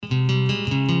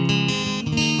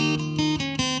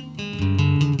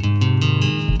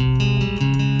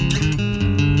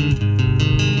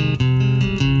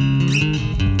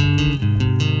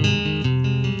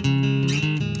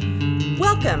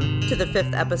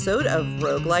fifth episode of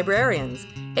Rogue Librarians,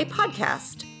 a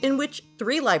podcast in which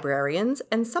three librarians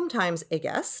and sometimes a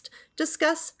guest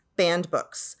discuss banned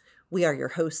books. We are your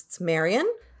hosts, Marion,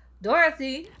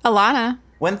 Dorothy, Alana,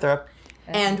 Winthrop,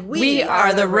 and we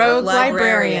are the Rogue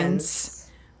Librarians.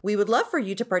 We would love for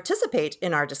you to participate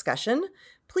in our discussion.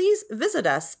 Please visit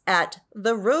us at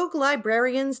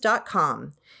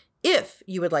theroguelibrarians.com if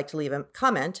you would like to leave a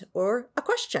comment or a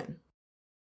question.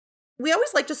 We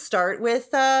always like to start with,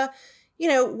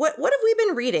 what have we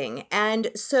been reading? And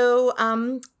so,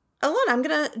 Alana, I'm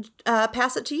going to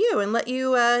pass it to you and let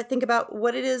you think about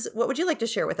what it is. What would you like to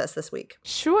share with us this week?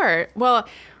 Sure. Well,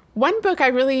 one book I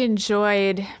really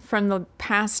enjoyed from the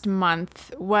past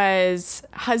month was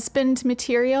Husband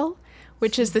Material,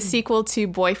 which is the sequel to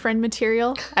Boyfriend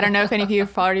Material. I don't know if any of you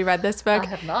have already read this book. I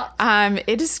have not.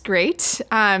 It is great.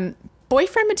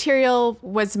 Boyfriend Material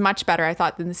was much better, I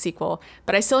thought, than the sequel.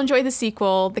 But I still enjoy the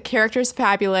sequel. The character's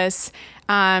fabulous.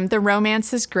 The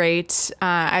romance is great.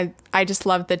 I just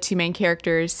love the two main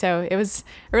characters. So it was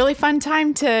a really fun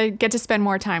time to get to spend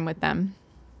more time with them.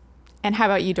 And how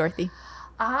about you, Dorothy?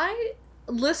 I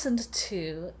listened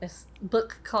to a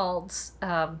book called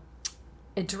A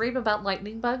Dream About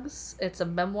Lightning Bugs. It's a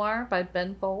memoir by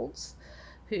Ben Folds,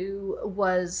 who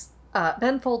was...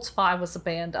 Ben Folds 5 was a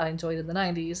band I enjoyed in the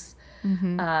 90s.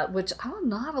 Mm-hmm. Which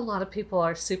not a lot of people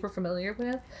are super familiar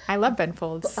with. I love Ben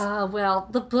Folds. Well,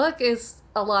 the book is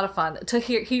a lot of fun to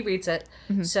hear. He reads it.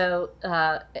 Mm-hmm. So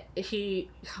he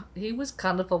was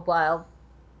kind of a wild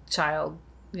child.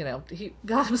 You know, he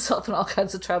got himself in all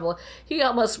kinds of trouble. He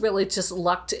almost really just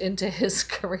lucked into his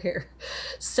career.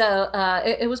 So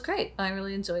it was great. I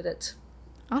really enjoyed it.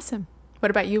 Awesome. What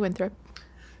about you, Winthrop?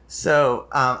 So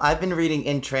I've been reading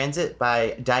In Transit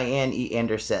by Diane E.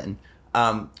 Anderson.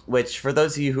 Which, for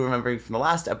those of you who remember from the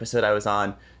last episode I was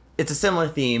on, it's a similar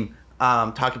theme,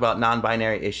 talking about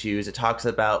non-binary issues. It talks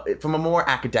about it from a more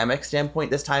academic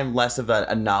standpoint, this time less of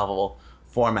a novel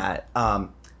format.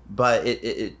 But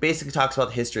it basically talks about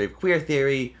the history of queer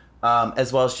theory,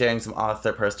 as well as sharing some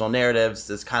author personal narratives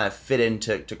that's kind of fit in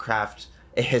to craft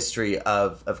a history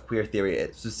of queer theory,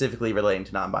 specifically relating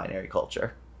to non-binary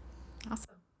culture. Awesome.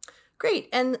 Great.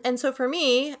 And so for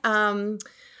me,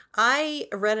 I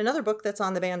read another book that's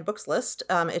on the banned books list,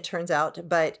 it turns out,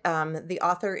 but the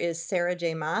author is Sarah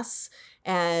J. Maas,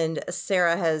 and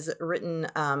Sarah has written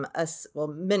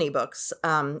many books,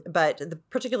 but the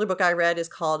particular book I read is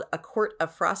called A Court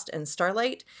of Frost and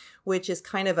Starlight, which is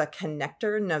kind of a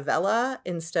connector novella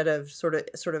instead of sort of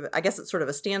I guess it's sort of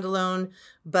a standalone,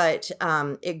 but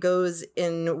it goes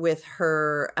in with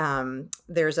her.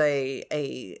 There's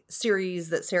a series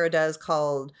that Sarah does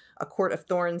called A Court of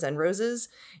Thorns and Roses,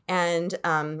 and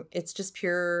it's just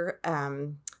pure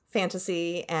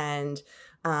fantasy and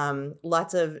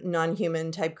lots of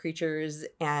non-human type creatures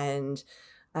and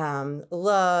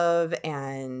love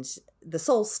and the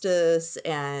solstice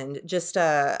and just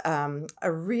a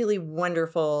really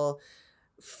wonderful,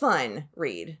 fun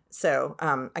read. So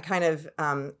I kind of,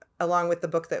 along with the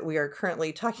book that we are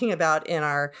currently talking about in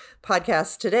our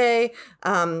podcast today,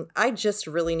 I just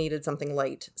really needed something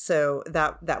light. So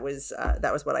that was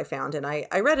what I found. And I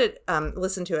read it,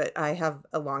 listened to it. I have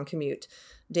a long commute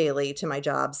daily to my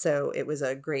job, so it was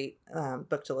a great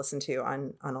book to listen to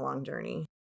on a long journey.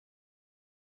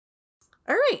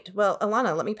 All right. Well,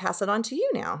 Alana, let me pass it on to you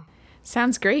now.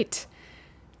 Sounds great.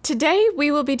 Today,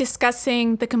 we will be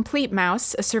discussing The Complete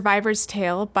Mouse, A Survivor's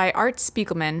Tale by Art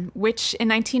Spiegelman, which in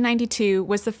 1992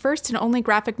 was the first and only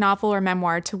graphic novel or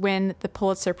memoir to win the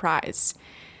Pulitzer Prize.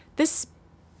 This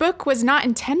book was not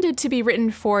intended to be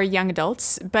written for young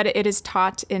adults, but it is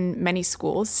taught in many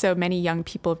schools, so many young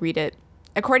people read it.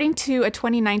 According to a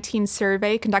 2019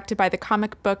 survey conducted by the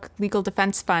Comic Book Legal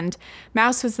Defense Fund,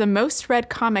 Mouse was the most read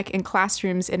comic in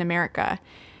classrooms in America,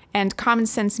 and Common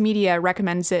Sense Media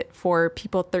recommends it for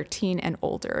people 13 and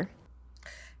older.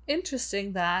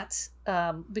 Interesting that,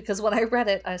 because when I read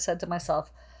it, I said to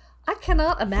myself, I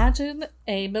cannot imagine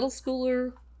a middle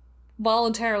schooler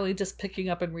voluntarily just picking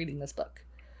up and reading this book.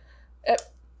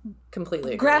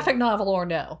 Completely agree. Graphic novel or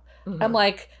no. Mm-hmm. I'm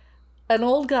like, an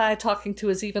old guy talking to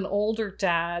his even older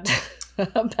dad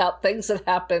about things that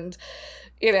happened,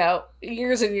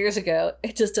 years and years ago.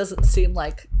 It just doesn't seem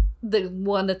like the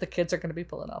one that the kids are going to be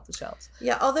pulling off the shelves.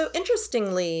 Yeah, although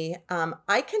interestingly,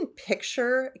 I can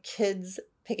picture kids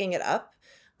picking it up.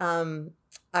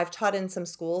 I've taught in some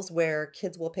schools where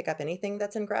kids will pick up anything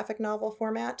that's in graphic novel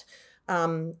format.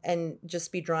 And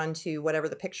just be drawn to whatever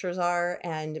the pictures are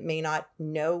and may not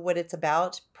know what it's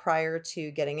about prior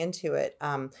to getting into it.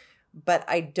 But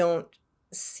I don't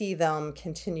see them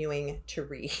continuing to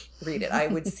read it. I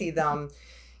would see them,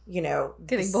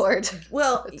 Getting bored.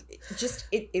 Well, just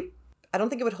it I don't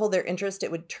think it would hold their interest.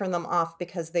 It would turn them off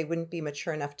because they wouldn't be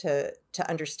mature enough to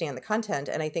understand the content.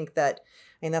 And I think that's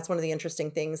one of the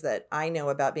interesting things that I know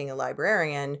about being a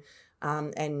librarian,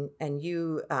 and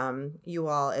you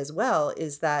all as well,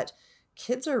 is that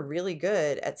kids are really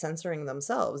good at censoring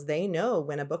themselves. They know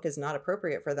when a book is not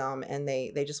appropriate for them, and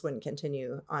they just wouldn't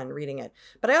continue on reading it.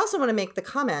 But I also want to make the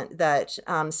comment that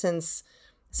since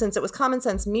it was Common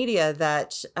Sense Media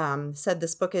that said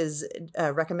this book is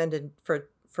recommended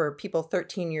for people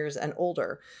 13 years and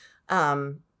older.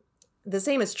 The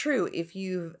same is true if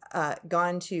you've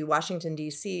gone to Washington,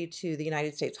 D.C. to the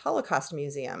United States Holocaust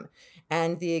Museum,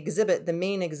 and the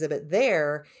main exhibit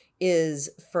there is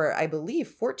for, I believe,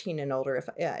 14 and older,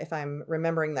 if I'm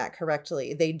remembering that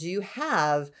correctly. They do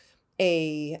have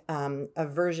a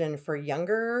version for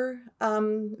younger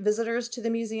visitors to the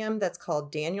museum that's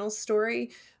called Daniel's Story,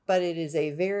 but it is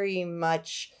a very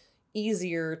much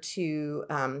easier to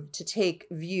take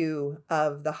view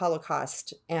of the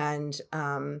Holocaust, and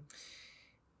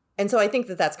so I think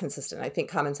that's consistent. I think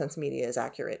Common Sense Media is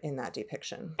accurate in that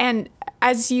depiction. And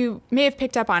as you may have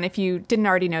picked up on, if you didn't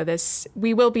already know this,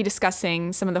 we will be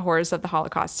discussing some of the horrors of the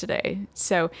Holocaust today.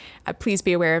 So please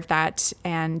be aware of that,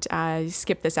 and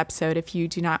skip this episode if you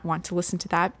do not want to listen to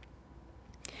that.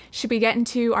 Should we get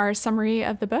into our summary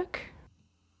of the book?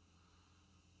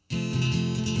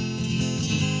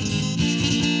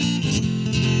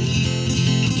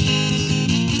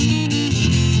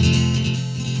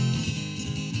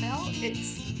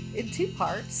 It's in two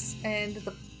parts, and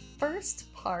the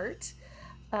first part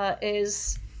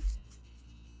is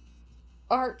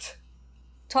Art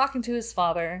talking to his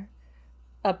father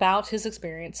about his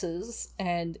experiences,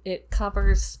 and it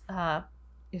covers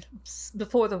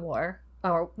before the war,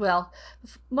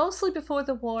 mostly before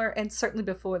the war, and certainly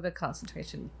before the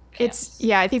concentration camps.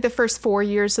 I think the first 4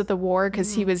 years of the war,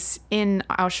 because he was in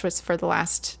Auschwitz for the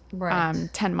last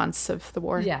 10 months of the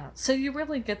war. Yeah, so you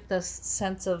really get this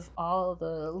sense of all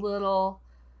the little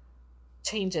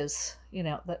changes,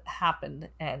 that happened,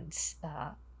 and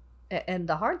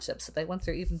the hardships that they went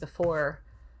through even before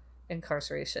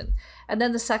incarceration. And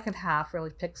then the second half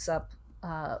really picks up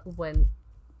when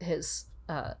his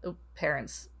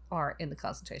parents are in the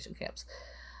concentration camps.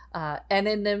 And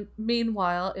in the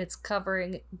meanwhile, it's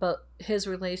covering both his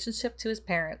relationship to his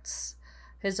parents,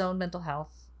 his own mental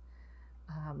health,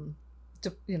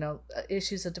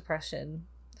 issues of depression.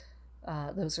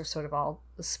 Those are sort of all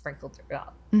sprinkled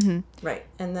throughout. Mm-hmm. Right.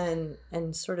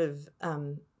 And sort of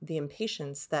the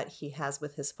impatience that he has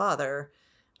with his father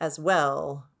as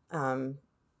well,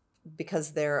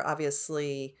 because there are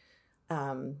obviously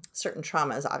certain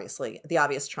traumas, obviously the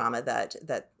obvious trauma that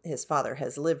his father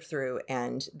has lived through,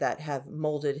 and that have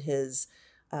molded his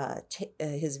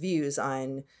views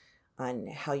on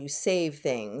how you save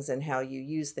things and how you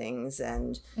use things,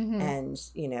 and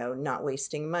not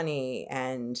wasting money,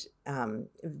 and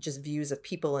just views of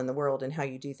people in the world and how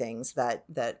you do things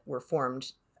that were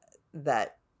formed,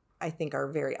 that I think are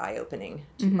very eye-opening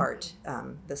to Art,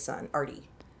 the son, Artie,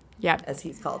 as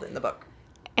he's called in the book.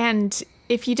 And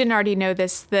if you didn't already know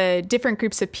this, the different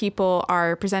groups of people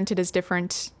are presented as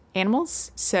different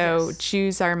animals. So yes.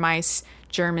 Jews are mice,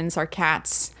 Germans are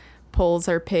cats, Poles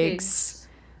are pigs.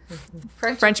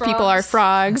 French people are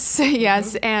frogs.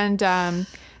 Yes, and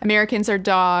Americans are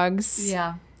dogs.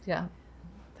 Yeah.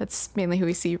 That's mainly who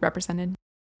we see represented.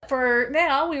 For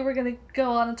now, we were going to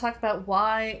go on and talk about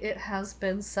why it has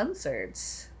been censored.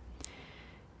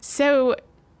 So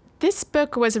this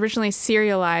book was originally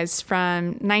serialized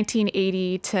from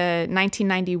 1980 to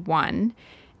 1991,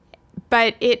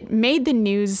 but it made the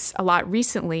news a lot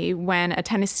recently when a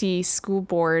Tennessee school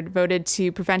board voted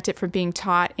to prevent it from being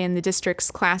taught in the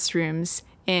district's classrooms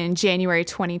in January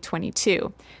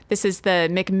 2022. This is the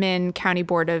McMinn County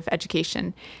Board of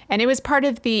Education, and it was part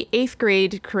of the 8th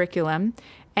grade curriculum.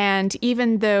 And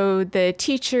even though the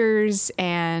teachers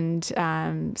and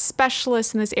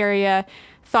specialists in this area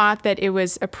thought that it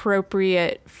was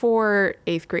appropriate for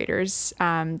 8th graders,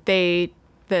 the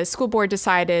school board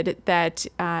decided that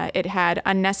it had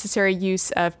unnecessary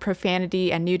use of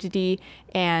profanity and nudity,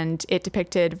 and it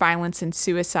depicted violence and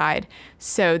suicide.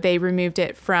 So they removed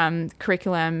it from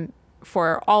curriculum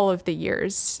for all of the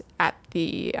years at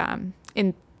the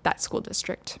in that school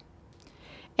district.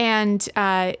 And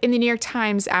in the New York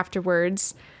Times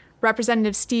afterwards,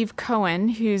 Representative Steve Cohen,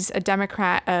 who's a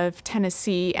Democrat of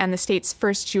Tennessee and the state's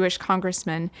first Jewish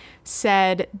congressman,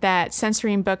 said that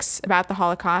censoring books about the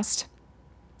Holocaust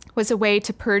was a way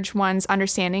to purge one's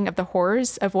understanding of the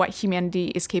horrors of what humanity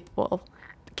is capable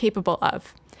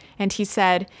of. And he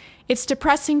said, It's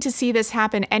depressing to see this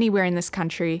happen anywhere in this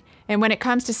country, and when it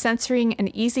comes to censoring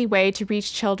an easy way to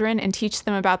reach children and teach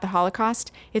them about the Holocaust,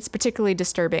 it's particularly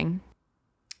disturbing.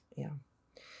 Yeah.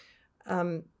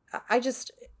 I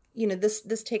just,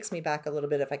 this takes me back a little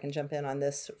bit, if I can jump in on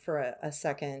this for a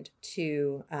second,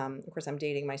 to, of course, I'm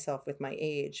dating myself with my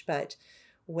age, but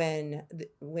when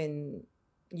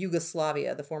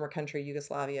Yugoslavia, the former country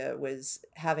Yugoslavia, was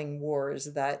having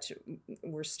wars that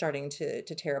were starting to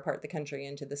tear apart the country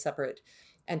into the separate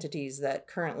entities that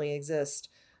currently exist,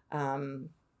 and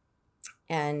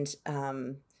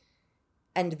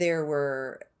there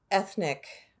were ethnic,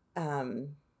 was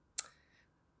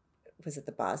it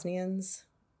the Bosnians?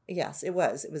 Yes, it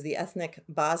was. It was the ethnic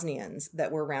Bosnians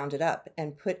that were rounded up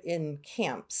and put in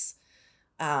camps,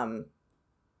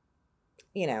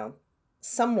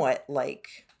 somewhat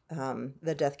like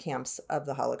the death camps of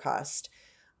the Holocaust.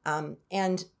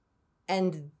 And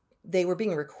they were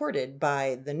being recorded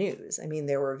by the news. I mean,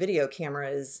 there were video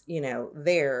cameras,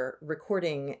 there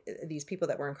recording these people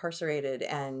that were incarcerated,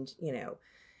 and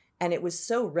it was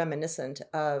so reminiscent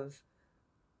of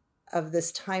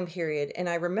this time period. And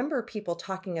I remember people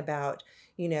talking about,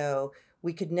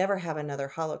 we could never have another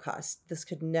Holocaust. This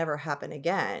could never happen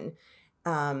again.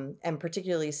 And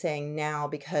particularly saying now,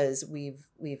 because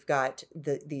we've got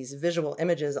these visual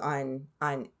images on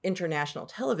international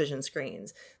television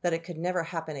screens, that it could never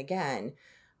happen again.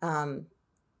 And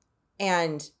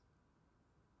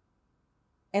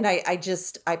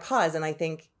I pause and I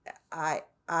think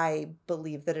I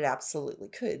believe that it absolutely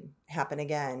could happen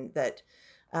again, that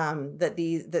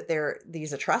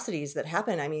these atrocities that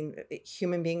happen. I mean,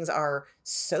 human beings are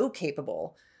so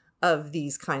capable of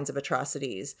these kinds of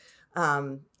atrocities.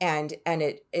 And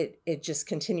it just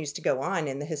continues to go on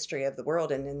in the history of the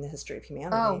world and in the history of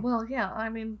humanity. Oh, well, yeah. I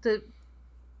mean,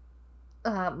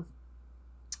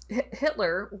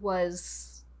 Hitler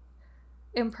was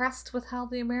impressed with how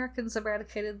the Americans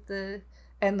eradicated the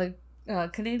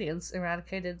Canadians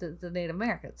eradicated the Native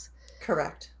Americans.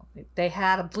 Correct. They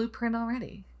had a blueprint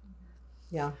already.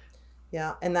 Yeah.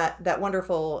 Yeah. And that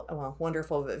wonderful,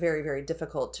 but very, very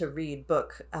difficult to read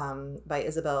book by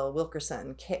Isabel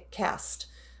Wilkerson, Caste,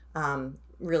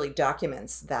 really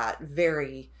documents that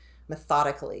very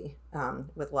methodically,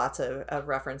 with lots of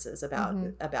references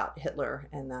about Hitler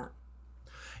and that.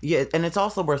 Yeah, and it's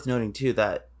also worth noting too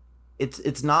that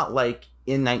it's not like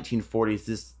in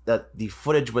 1940s that the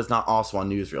footage was not also on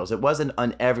newsreels. It wasn't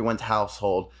on everyone's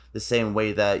household the same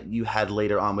way that you had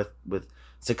later on with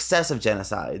successive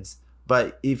genocides.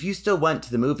 But if you still went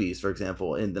to the movies, for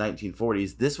example, in the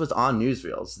 1940s, this was on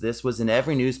newsreels. This was in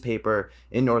every newspaper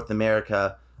in North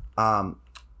America.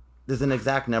 There's an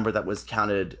exact number that was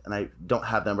counted, and I don't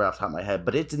have the number off the top of my head,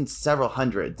 but it's in several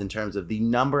hundreds in terms of the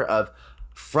number of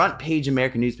front page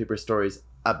American newspaper stories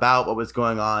about what was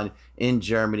going on in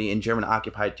Germany, in German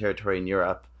occupied territory in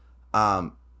Europe,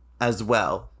 as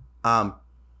well.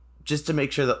 Just to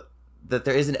make sure that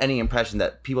there isn't any impression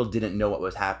that people didn't know what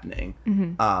was happening.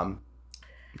 Mm-hmm.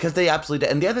 Because they absolutely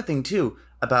did. And the other thing too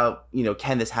about,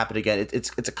 can this happen again? It's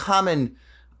a common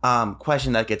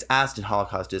question that gets asked in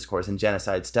Holocaust discourse and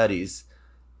genocide studies.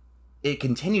 It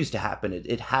continues to happen.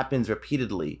 It happens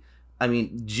repeatedly. I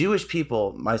mean, Jewish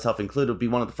people, myself included, would be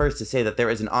one of the first to say that there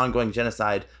is an ongoing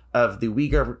genocide of the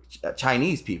Uyghur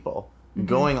Chinese people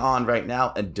going on right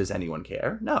now. And does anyone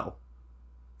care? No.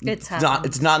 It's happened.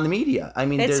 It's not in the media. I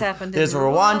mean, there's a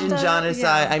Rwandan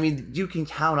genocide. Yeah. I mean, you can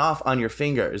count off on your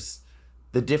fingers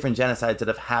the different genocides that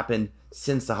have happened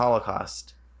since the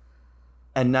Holocaust.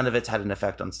 And none of it's had an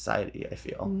effect on society, I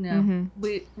feel. No.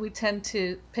 We tend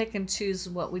to pick and choose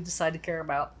what we decide to care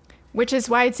about. Which is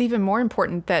why it's even more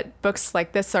important that books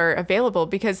like this are available,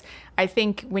 because I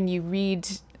think when you read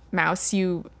Maus,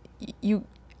 you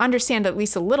understand at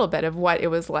least a little bit of what it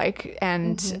was like.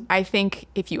 And I think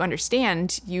if you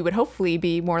understand, you would hopefully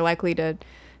be more likely to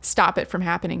stop it from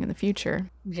happening in the future.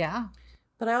 Yeah.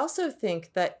 But I also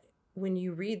think that when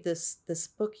you read this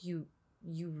book, you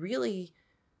really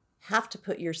have to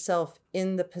put yourself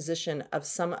in the position of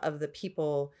some of the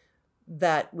people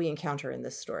that we encounter in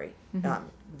this story,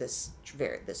 this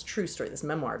true story, this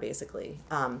memoir, basically,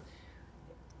 and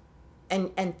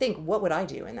think, what would I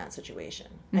do in that situation?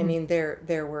 I mean,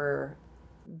 there were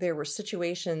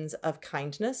situations of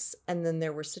kindness, and then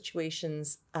there were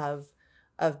situations of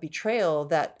betrayal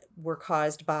that were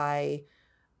caused by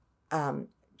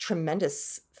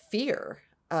tremendous fear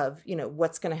of,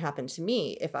 what's going to happen to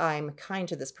me if I'm kind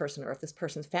to this person, or if this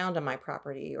person's found on my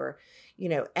property, or,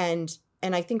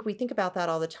 and I think we think about that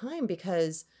all the time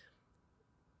because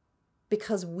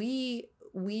we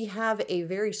have a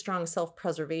very strong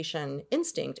self-preservation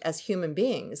instinct as human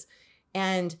beings.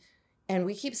 And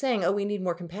we keep saying, oh, we need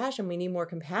more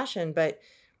compassion, but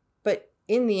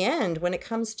in the end, when it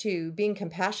comes to being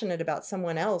compassionate about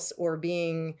someone else or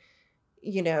being,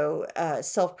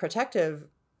 self-protective,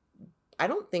 I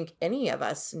don't think any of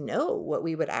us know what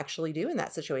we would actually do in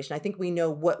that situation. I think we know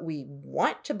what we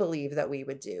want to believe that we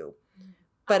would do,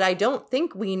 but I don't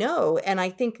think we know. And I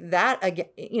think that, again,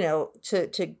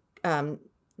 to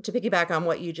piggyback on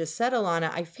what you just said,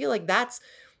 Alana, I feel like that's,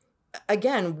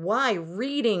 again, why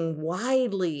reading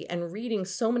widely and reading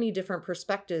so many different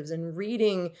perspectives and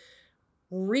reading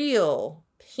real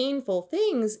painful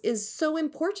things is so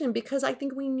important, because I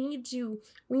think we need to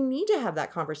have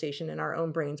that conversation in our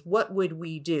own brains. What would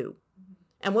we do?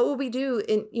 And what would we do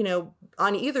in,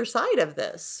 on either side of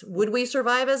this? Would we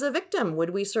survive as a victim? Would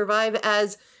we survive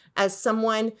as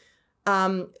someone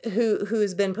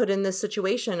who's been put in this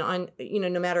situation, on,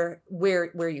 no matter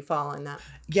where you fall on that?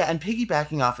 Yeah, and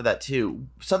piggybacking off of that too,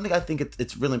 something I think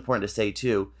it's really important to say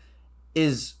too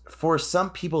is, for some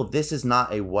people, this is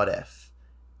not a what if.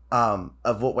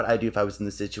 Of what would I do if I was in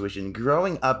this situation.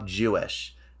 Growing up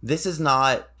Jewish, this is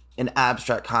not an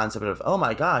abstract concept of, oh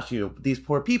my gosh, these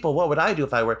poor people, what would I do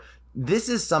if I were? This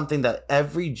is something that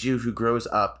every Jew who grows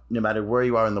up, no matter where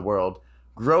you are in the world,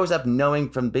 grows up knowing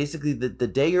from basically the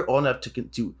day you're old enough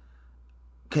to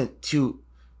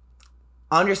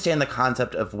understand the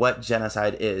concept of what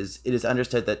genocide is. It is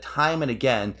understood that time and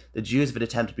again, the Jews have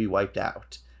attempted to be wiped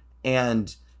out.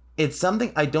 And it's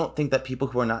something I don't think that people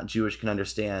who are not Jewish can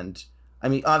understand. I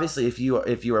mean, obviously, if you are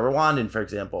Rwandan, for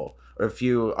example, or if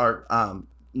you are,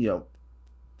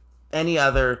 any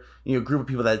other, group of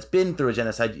people that's been through a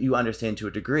genocide, you understand to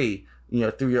a degree,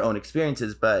 through your own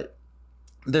experiences. But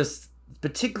there's,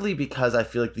 particularly because I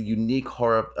feel like the unique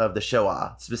horror of the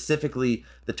Shoah, specifically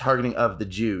the targeting of the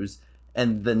Jews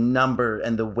and the number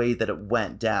and the way that it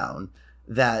went down,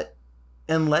 that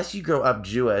unless you grow up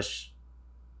Jewish,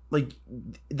 like,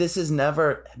 this has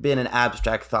never been an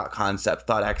abstract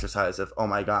thought exercise of, oh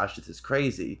my gosh, this is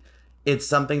crazy. It's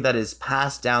something that is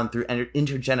passed down through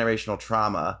intergenerational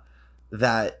trauma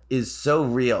that is so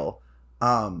real.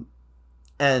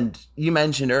 And you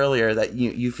mentioned earlier that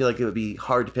you feel like it would be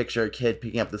hard to picture a kid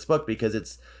picking up this book because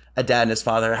it's a dad and his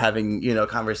father having,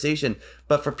 conversation.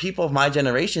 But for people of my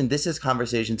generation, this is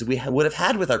conversations we would have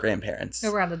had with our grandparents.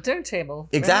 Around the dinner table.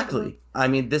 Exactly. Right? I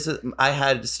mean, I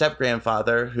had a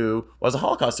step-grandfather who was a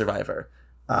Holocaust survivor.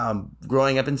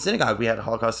 Growing up in synagogue, we had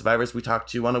Holocaust survivors we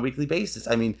talked to on a weekly basis.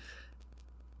 I mean,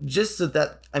 just so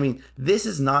that, this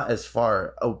is not as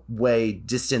far away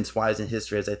distance-wise in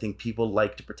history as I think people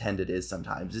like to pretend it is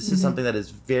sometimes. This is something that is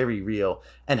very real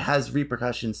and has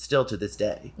repercussions still to this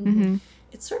day. Mm-hmm.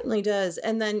 It certainly does.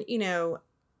 And then, to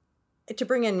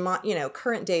bring in,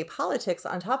 current day politics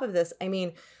on top of this,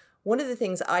 one of the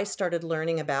things I started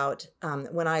learning about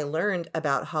when I learned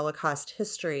about Holocaust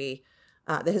history,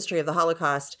 the history of the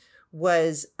Holocaust,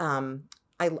 was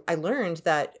I learned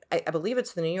that I believe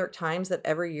it's the New York Times that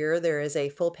every year there is a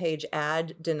full-page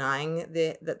ad denying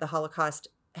that the Holocaust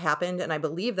happened, and I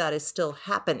believe that is still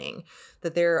happening,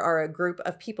 that there are a group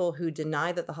of people who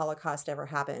deny that the Holocaust ever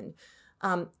happened.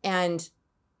 And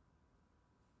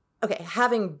okay,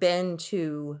 having been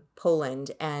to Poland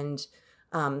and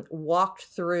walked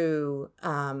through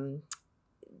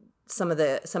some of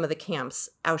the camps,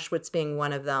 Auschwitz being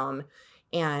one of them,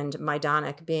 and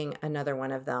Majdanek being another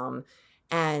one of them,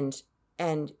 and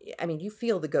you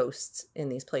feel the ghosts in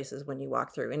these places when you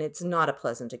walk through, and it's not a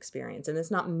pleasant experience, and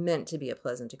it's not meant to be a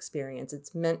pleasant experience.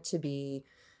 It's meant to be,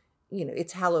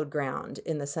 it's hallowed ground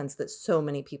in the sense that so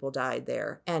many people died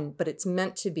there, but it's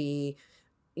meant to be,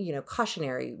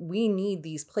 cautionary. We need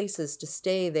these places to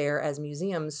stay there as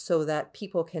museums so that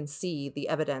people can see the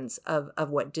evidence of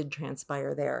what did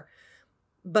transpire there.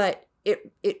 But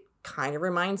it kind of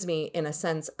reminds me in a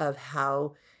sense of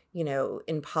how,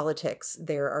 in politics,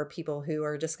 there are people who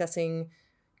are discussing,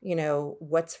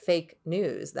 what's fake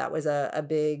news. That was a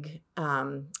big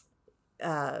term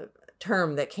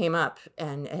that came up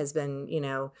and has been,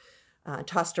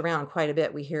 tossed around quite a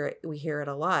bit. We hear it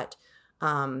a lot.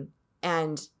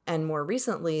 And more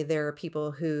recently, there are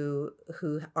people who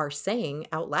are saying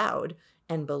out loud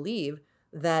and believe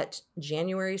that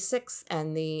January 6th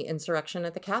and the insurrection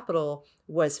at the Capitol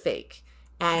was fake.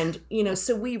 And,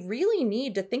 so we really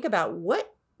need to think about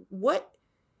what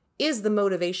is the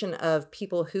motivation of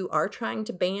people who are trying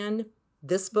to ban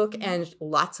this book and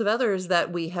lots of others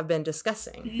that we have been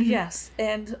discussing. Yes.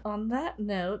 And on that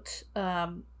note,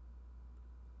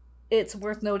 it's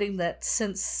worth noting that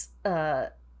since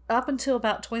up until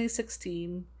about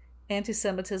 2016,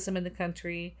 anti-Semitism in the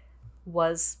country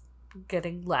was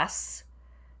getting less.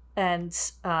 And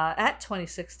at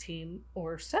 2016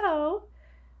 or so,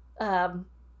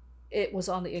 it was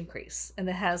on the increase, and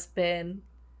it has been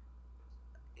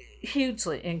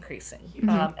hugely increasing.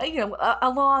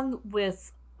 Along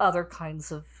with other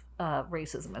kinds of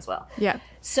racism as well. Yeah.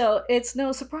 So it's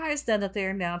no surprise then that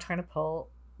they're now trying to pull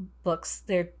books.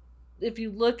 If you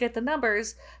look at the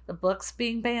numbers, the books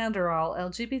being banned are all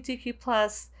LGBTQ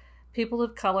plus, people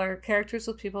of color, characters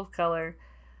with people of color,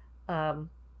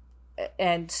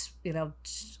 and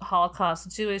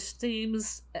Holocaust, Jewish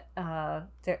themes,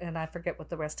 and I forget what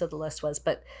the rest of the list was,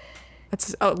 but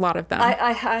that's a lot of them.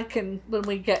 I can,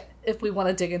 if we want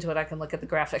to dig into it, I can look at the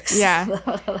graphics. Yeah.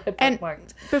 And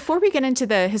before we get into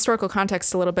the historical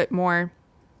context a little bit more,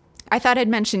 I thought I'd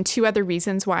mention two other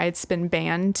reasons why it's been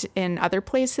banned in other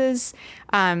places.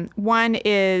 One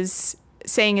is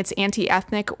saying it's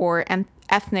anti-ethnic or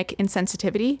ethnic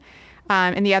insensitivity.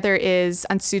 And the other is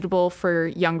unsuitable for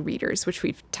young readers, which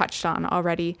we've touched on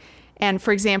already. And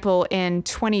for example, in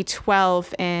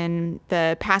 2012, in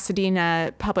the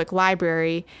Pasadena Public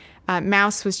Library,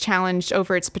 Maus was challenged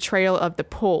over its portrayal of the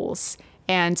Poles.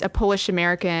 And a Polish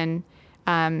American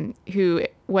who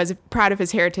was proud of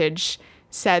his heritage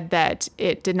said that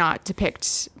it did not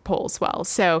depict Poles well.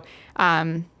 So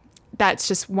that's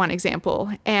just one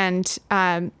example. And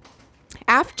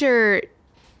after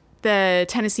the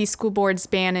Tennessee School Board's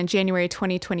ban in January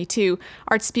 2022,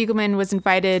 Art Spiegelman was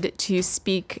invited to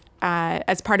speak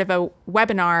as part of a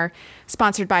webinar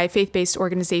sponsored by faith-based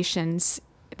organizations.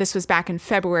 This was back in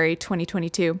February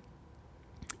 2022.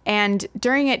 And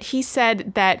during it, he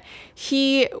said that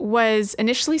he was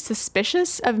initially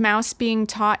suspicious of Maus being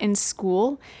taught in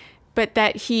school, but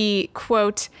that he,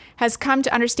 quote, has come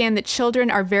to understand that children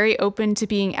are very open to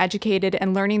being educated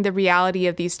and learning the reality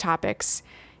of these topics.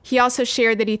 He also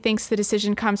shared that he thinks the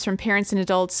decision comes from parents and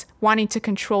adults wanting to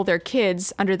control their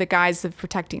kids under the guise of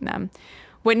protecting them.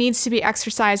 What needs to be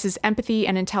exercised is empathy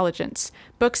and intelligence.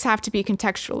 Books have to be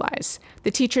contextualized. The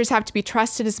teachers have to be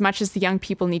trusted as much as the young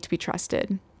people need to be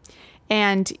trusted.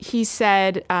 And he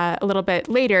said a little bit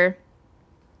later,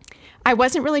 I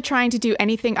wasn't really trying to do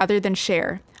anything other than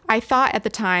share. I thought at the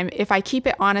time, if I keep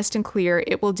it honest and clear,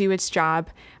 it will do its job.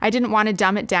 I didn't want to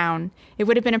dumb it down. It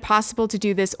would have been impossible to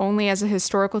do this only as a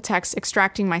historical text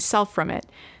extracting myself from it.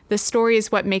 The story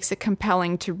is what makes it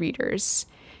compelling to readers.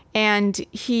 And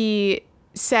he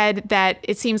said that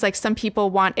it seems like some people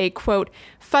want a, quote,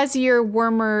 fuzzier,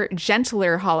 warmer,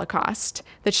 gentler Holocaust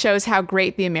that shows how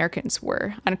great the Americans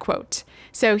were, unquote.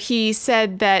 So he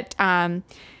said that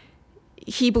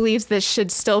he believes this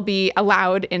should still be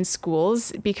allowed in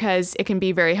schools because it can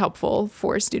be very helpful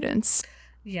for students.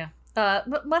 Yeah.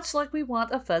 Much like we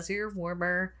want a fuzzier,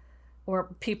 warmer,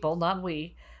 or people, not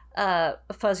we, a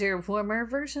fuzzier, warmer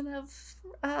version of,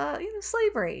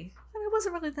 slavery. I mean, it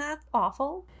wasn't really that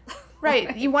awful.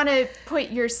 Right. You want to put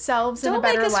yourselves in a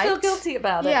better light. Don't make us feel guilty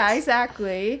about it. Yeah,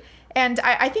 exactly. And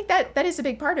I think that is a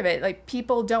big part of it. Like,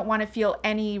 people don't want to feel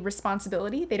any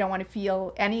responsibility. They don't want to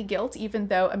feel any guilt, even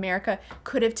though America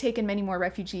could have taken many more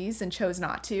refugees and chose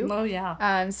not to. Oh,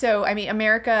 yeah. So, I mean,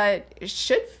 Americans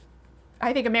should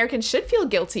feel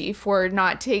guilty for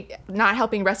not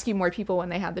helping rescue more people when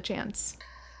they had the chance.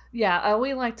 Yeah,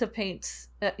 we like to paint,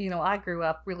 I grew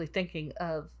up really thinking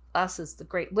of us as the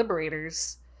great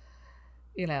liberators,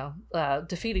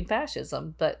 defeating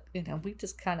fascism. But, we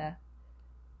just kind of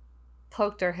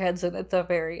poked our heads in at the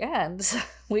very end.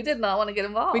 We did not want to get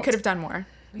involved. We could have done more.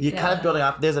 You're kind of building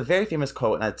off. There's a very famous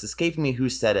quote, and it's escaping me who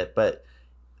said it, but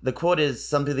the quote is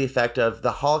something to the effect of,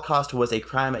 the Holocaust was a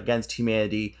crime against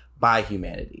humanity by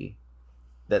humanity.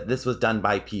 That this was done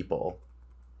by people.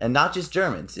 And not just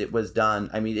Germans. It was done,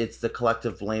 it's the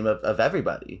collective blame of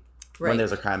everybody when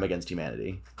there's a crime against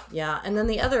humanity. Yeah, and then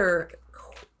the other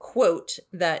quote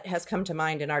that has come to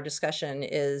mind in our discussion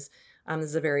is, this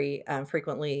is a very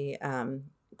frequently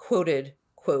quoted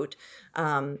quote,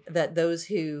 that those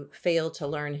who fail to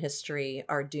learn history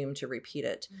are doomed to repeat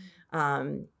it.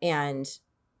 And,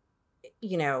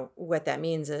 what that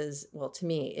means is, well, to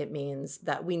me, it means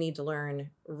that we need to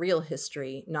learn real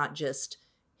history, not just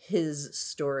his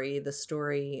story, the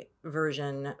story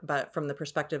version, but from the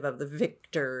perspective of the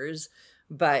victors,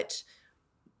 but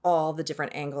all the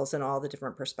different angles and all the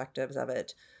different perspectives of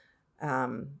it.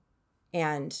 And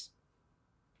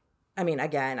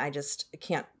again, I just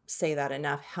can't say that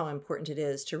enough, how important it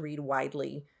is to read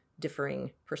widely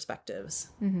differing perspectives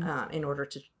in order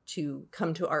to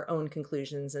come to our own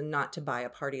conclusions and not to buy a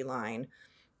party line.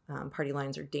 Party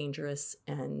lines are dangerous,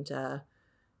 and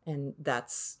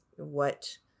that's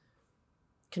what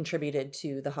contributed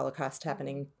to the Holocaust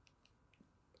happening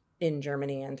in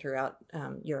Germany and throughout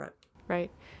Europe. Right.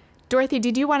 Dorothy,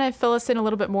 did you want to fill us in a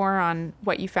little bit more on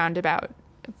what you found about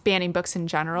banning books in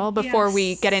general before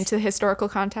we get into the historical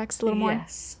context a little more?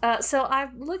 Yes. So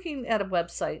I'm looking at a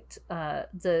website.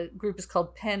 The group is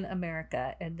called PEN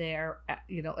America, and they're,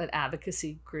 an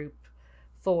advocacy group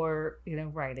for,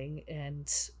 writing and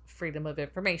freedom of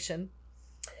information.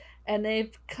 And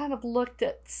they've kind of looked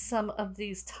at some of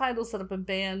these titles that have been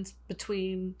banned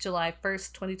between July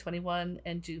 1st, 2021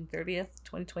 and June 30th,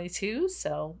 2022.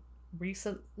 So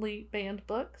recently banned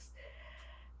books.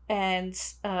 And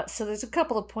so there's a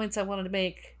couple of points I wanted to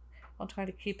make. I'll try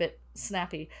to keep it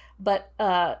snappy. But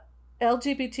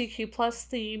LGBTQ plus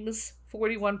themes,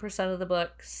 41% of the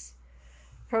books.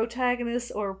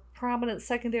 Protagonists or prominent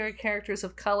secondary characters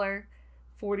of color,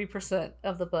 40%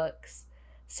 of the books.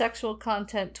 Sexual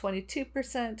content,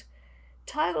 22%.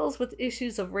 Titles with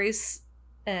issues of race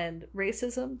and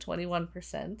racism,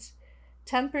 21%.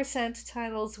 10%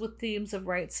 titles with themes of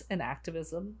rights and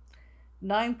activism.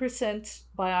 9%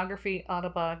 biography,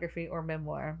 autobiography, or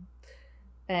memoir.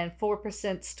 And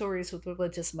 4% stories with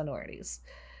religious minorities.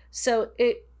 So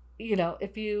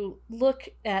if you look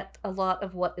at a lot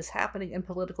of what is happening in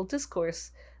political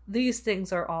discourse, these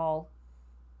things are all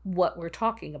what we're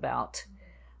talking about.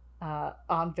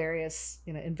 On various,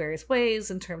 in various ways,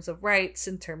 in terms of rights,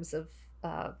 in terms of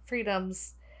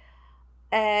freedoms.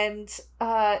 And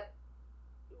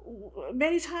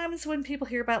many times when people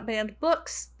hear about banned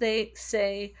books, they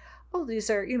say, oh,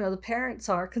 these are, the parents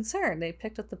are concerned. They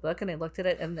picked up the book and they looked at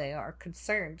it and they are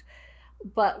concerned.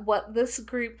 But what this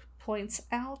group points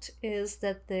out is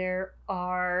that there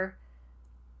are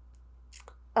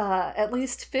at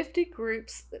least 50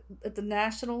 groups at the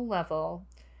national level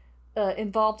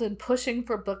involved in pushing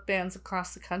for book bans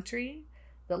across the country.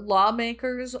 The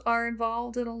lawmakers are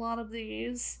involved in a lot of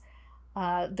these.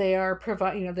 They are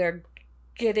they're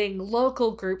getting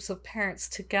local groups of parents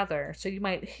together. So you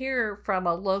might hear from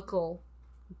a local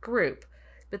group,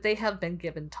 but they have been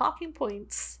given talking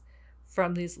points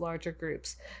from these larger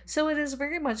groups. So it is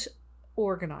very much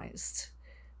organized.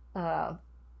 And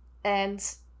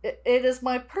it is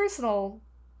my personal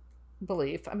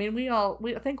belief. I mean,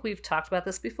 I think we've talked about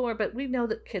this before, but we know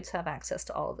that kids have access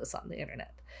to all of this on the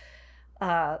internet.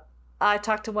 I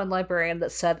talked to one librarian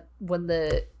that said when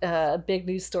the big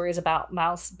news stories about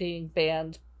mouse being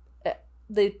banned,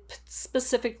 they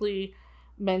specifically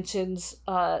mentioned,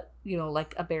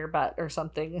 like a bear butt or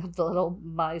something, the little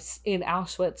mice in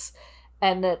Auschwitz,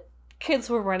 and that kids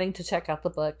were running to check out the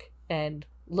book and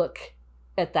look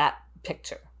at that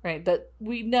picture, right? That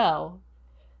we know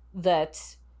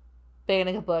that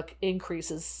banning a book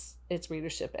increases its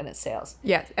readership and its sales.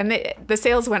 Yeah, and the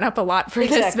sales went up a lot for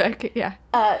this book. Yeah.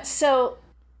 So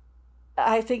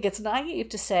I think it's naive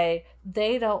to say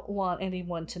they don't want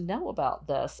anyone to know about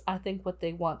this. I think what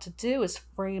they want to do is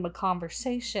frame a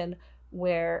conversation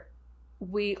where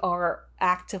we are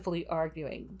actively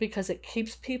arguing, because it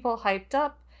keeps people hyped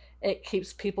up, it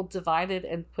keeps people divided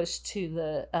and pushed to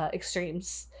the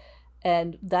extremes,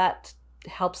 and that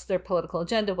helps their political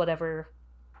agenda, whatever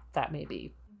that may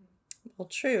be. Well,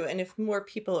 true. And if more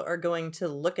people are going to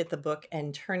look at the book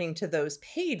and turning to those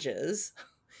pages,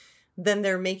 then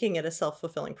they're making it a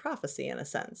self-fulfilling prophecy in a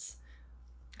sense.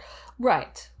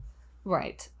 Right.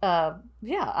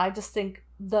 I just think,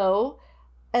 though,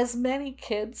 as many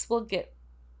kids will get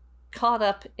caught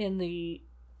up in the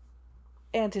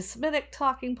anti-Semitic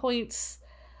talking points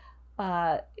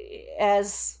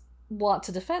as want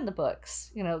to defend the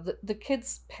books, the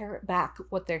kids parrot back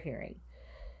what they're hearing.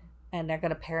 And they're going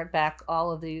to parrot back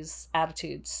all of these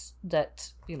attitudes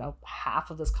that,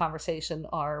 half of this conversation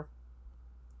are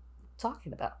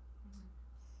talking about.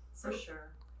 For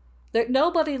sure.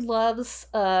 Nobody loves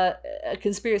a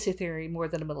conspiracy theory more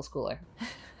than a middle schooler.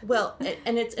 Well,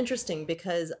 and it's interesting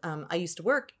because I used to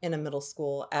work in a middle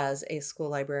school as a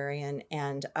school librarian,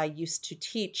 and I used to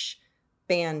teach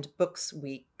banned books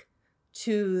week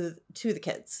to the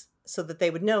kids so that they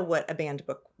would know what a banned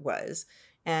book was.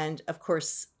 And of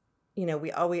course,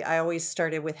 I always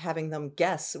started with having them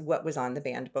guess what was on the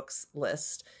banned books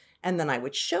list, and then I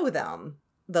would show them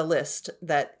the list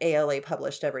that ALA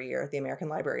published every year, the American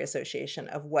Library Association,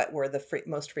 of what were the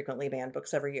most frequently banned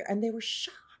books every year, and they were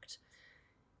shocked.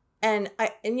 And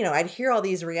I'd hear all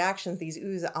these reactions, these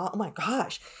oohs, oh my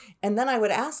gosh, and then I would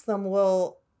ask them,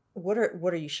 well, what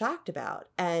are you shocked about?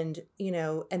 And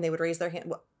and they would raise their hand.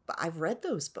 Well, I've read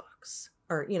those books,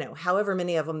 or however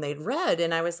many of them they'd read,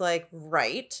 and I was like,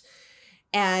 right.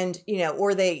 And,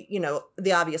 or they,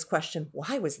 the obvious question,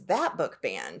 why was that book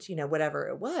banned? Whatever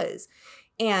it was.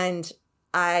 And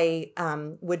I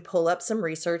would pull up some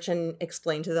research and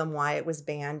explain to them why it was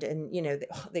banned, and,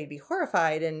 they'd be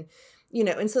horrified. And,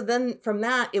 and so then from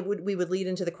that, we would lead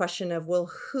into the question of, well,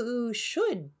 who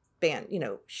should banned?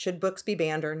 Should books be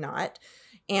banned or not?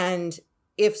 And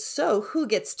if so, who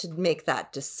gets to make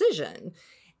that decision?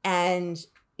 And,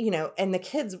 and the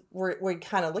kids would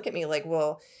kind of look at me like,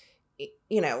 well,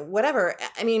 whatever.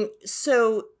 I mean,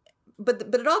 so,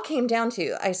 but it all came down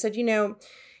to, I said,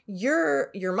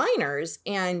 you're minors,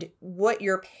 and what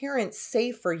your parents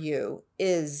say for you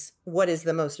is what is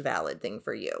the most valid thing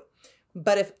for you.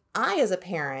 But if I, as a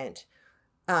parent,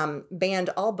 banned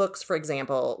all books, for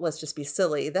example, let's just be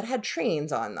silly, that had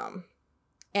trains on them,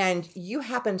 and you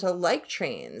happen to like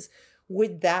trains,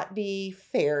 would that be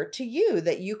fair to you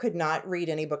that you could not read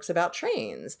any books about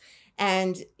trains?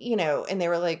 And, and they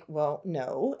were like, well,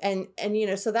 no. And,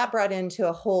 so that brought into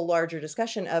a whole larger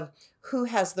discussion of who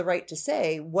has the right to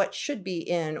say what should be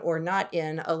in or not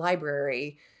in a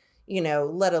library,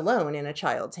 let alone in a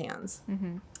child's hands.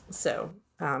 Mm-hmm. So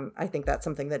I think that's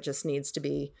something that just needs to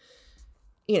be,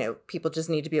 people just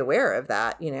need to be aware of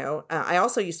that. I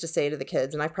also used to say to the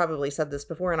kids, and I've probably said this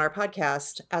before in our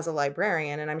podcast as a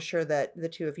librarian, and I'm sure that the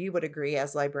two of you would agree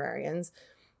as librarians,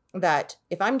 that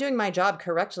if I'm doing my job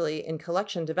correctly in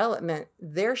collection development,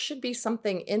 there should be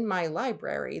something in my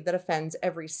library that offends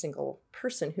every single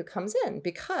person who comes in,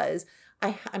 because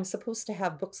I'm supposed to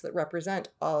have books that represent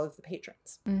all of the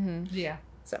patrons. Mm-hmm. Yeah.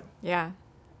 So. Yeah.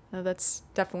 No, that's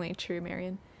definitely true,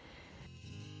 Marion.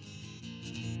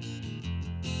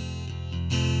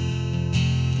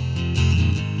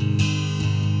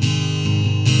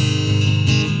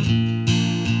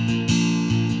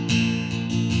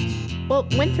 Well,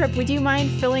 Winthrop, would you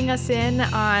mind filling us in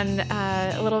on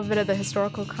a little bit of the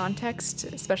historical context,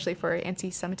 especially for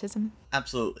anti-Semitism?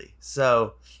 Absolutely.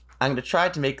 So I'm going to try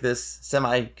to make this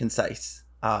semi-concise,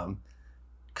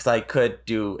 because I could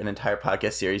do an entire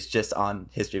podcast series just on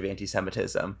history of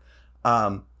anti-Semitism.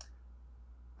 I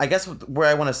guess where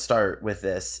I want to start with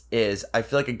this is I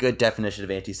feel like a good definition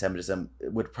of anti-Semitism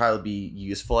would probably be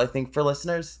useful, I think, for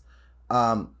listeners.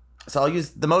 So I'll use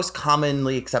the most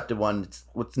commonly accepted one. It's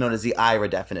what's known as the IRA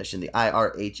definition, the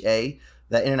IRHA,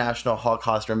 the International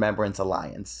Holocaust Remembrance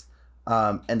Alliance.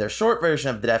 And their short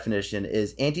version of the definition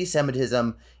is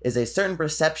anti-Semitism is a certain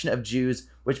perception of Jews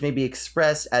which may be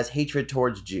expressed as hatred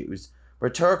towards Jews.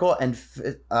 Rhetorical and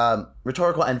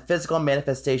physical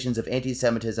manifestations of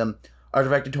anti-Semitism are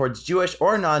directed towards Jewish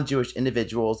or non-Jewish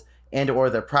individuals and or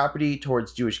their property,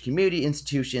 towards Jewish community,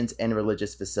 institutions, and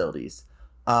religious facilities.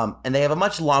 And they have a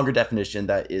much longer definition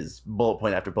that is bullet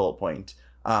point after bullet point,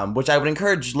 which I would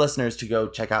encourage listeners to go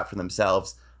check out for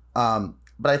themselves. But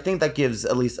I think that gives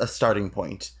at least a starting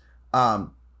point.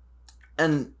 And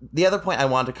the other point I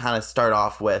want to kind of start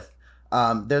off with,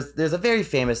 there's a very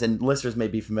famous, and listeners may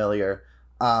be familiar,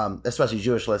 especially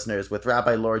Jewish listeners, with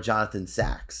Rabbi Lord Jonathan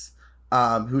Sacks,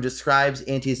 who describes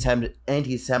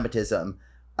anti-Semitism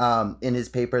in his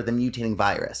paper, The Mutating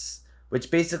Virus, which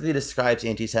basically describes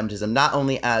anti-Semitism not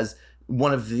only as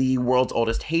one of the world's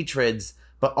oldest hatreds,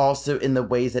 but also in the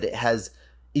ways that it has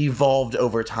evolved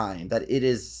over time, that it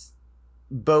is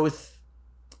both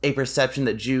a perception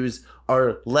that Jews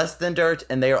are less than dirt,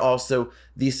 and they are also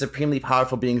these supremely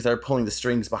powerful beings that are pulling the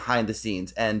strings behind the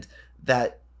scenes, and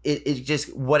that it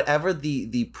just, whatever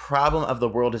the problem of the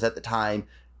world is at the time,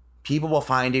 people will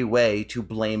find a way to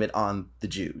blame it on the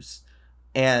Jews.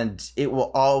 And it will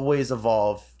always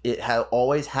evolve. It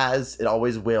always has, it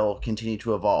always will continue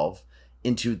to evolve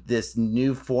into this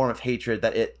new form of hatred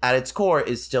that at its core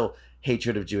is still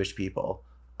hatred of Jewish people.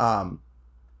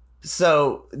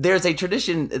 So there's a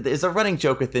tradition, there's a running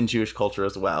joke within Jewish culture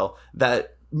as well,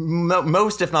 that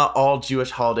most, if not all,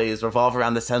 Jewish holidays revolve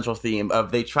around the central theme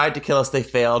of they tried to kill us, they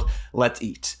failed, let's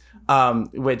eat.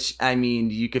 Which, I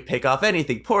mean, you could pick off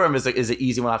anything. Purim is an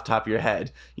easy one off the top of your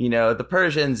head. The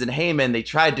Persians and Haman, they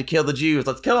tried to kill the Jews.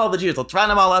 Let's kill all the Jews. Let's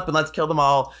round them all up and let's kill them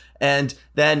all. And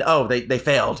then, they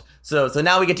failed. So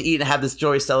now we get to eat and have this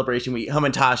joyous celebration. We eat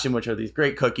Hamantashen, which are these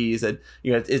great cookies. And,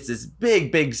 it's this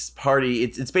big party.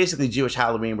 It's basically Jewish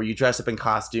Halloween where you dress up in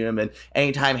costume. And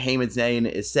anytime Haman's name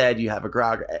is said, you have a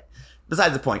grog.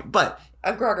 Besides the point. But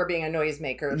a grogger being a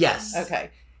noisemaker. Yes.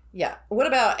 Okay. Yeah. What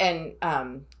about, and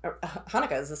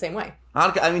Hanukkah is the same way.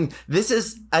 Hanukkah, I mean,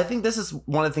 I think this is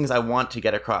one of the things I want to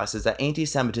get across, is that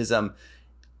anti-Semitism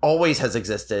always has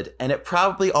existed, and it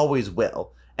probably always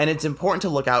will. And it's important to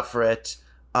look out for it.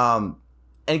 And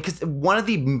because one of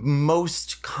the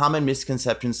most common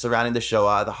misconceptions surrounding the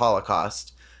Shoah, the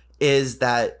Holocaust, is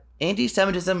that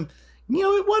anti-Semitism,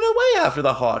 it went away after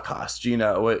the Holocaust.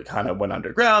 It kind of went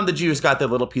underground. The Jews got their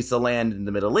little piece of land in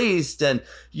the Middle East, and,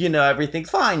 everything's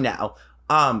fine now.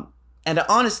 And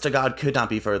honest to God, could not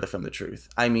be further from the truth.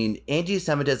 I mean,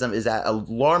 anti-Semitism is at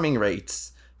alarming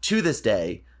rates to this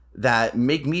day that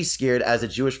make me scared as a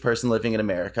Jewish person living in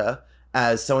America,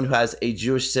 as someone who has a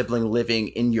Jewish sibling living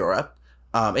in Europe,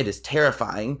 it is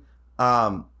terrifying.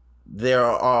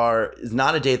 There is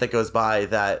not a day that goes by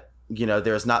that,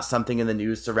 there's not something in the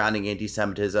news surrounding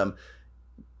anti-Semitism.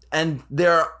 And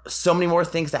there are so many more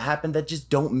things that happen that just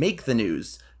don't make the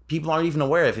news. People aren't even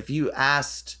aware of. If you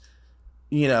asked,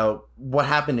 what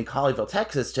happened in Colleyville,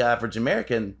 Texas to average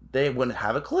American, they wouldn't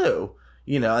have a clue.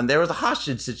 And there was a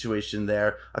hostage situation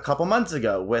there a couple months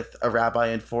ago with a rabbi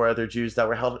and 4 other Jews that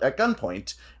were held at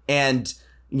gunpoint. And,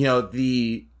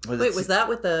 was that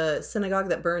with the synagogue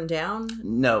that burned down?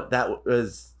 No, that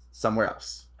was somewhere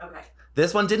else. Okay.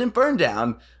 This one didn't burn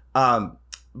down.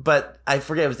 But I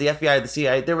forget, it was the FBI or the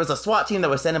CIA. There was a SWAT team that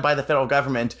was sent in by the federal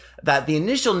government that the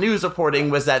initial news reporting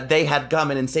was that they had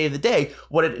come in and saved the day.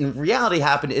 What in reality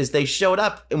happened is they showed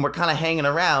up and were kind of hanging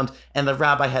around, and the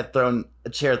rabbi had thrown a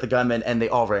chair at the gunman, and they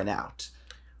all ran out.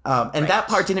 And that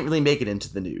part didn't really make it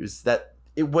into the news, that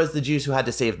it was the Jews who had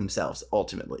to save themselves,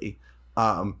 ultimately.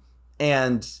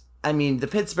 And, I mean, the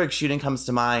Pittsburgh shooting comes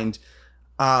to mind.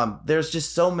 There's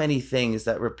just so many things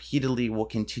that repeatedly will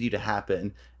continue to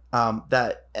happen.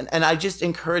 And I just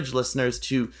encourage listeners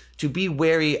to be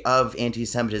wary of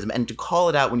anti-Semitism and to call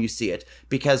it out when you see it,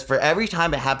 because for every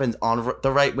time it happens on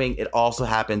the right wing, it also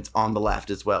happens on the left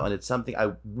as well. And it's something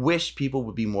I wish people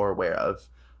would be more aware of.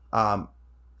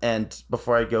 And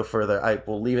before I go further, I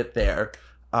will leave it there.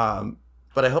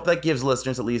 But I hope that gives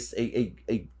listeners at least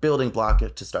a building block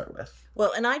to start with.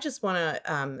 Well, and I just want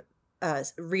to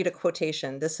read a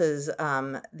quotation. This is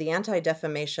the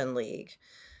Anti-Defamation League,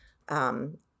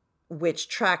 which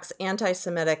tracks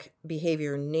anti-Semitic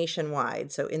behavior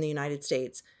nationwide, so in the United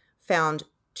States, found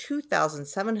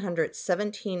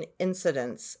 2,717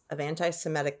 incidents of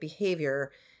anti-Semitic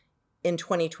behavior in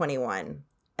 2021.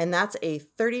 And that's a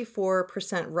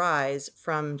 34% rise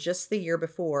from just the year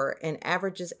before, and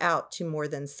averages out to more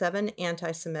than 7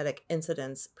 anti-Semitic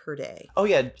incidents per day. Oh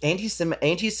yeah,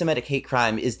 anti-Semitic hate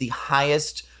crime is the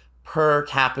highest per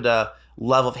capita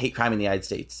level of hate crime in the United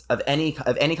States. Of any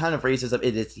kind of racism,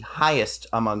 it is the highest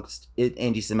amongst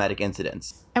anti-Semitic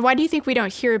incidents. And why do you think we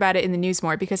don't hear about it in the news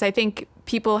more? Because I think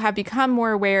people have become more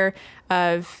aware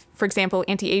of, for example,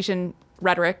 anti-Asian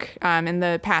rhetoric in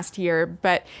the past year.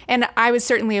 And I was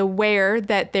certainly aware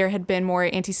that there had been more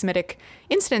anti-Semitic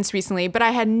incidents recently, but I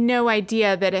had no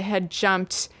idea that it had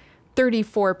jumped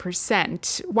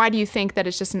 34%. Why do you think that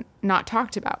it's just not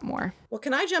talked about more? Well,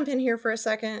 can I jump in here for a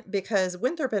second? Because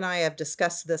Winthrop and I have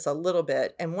discussed this a little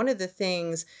bit. And one of the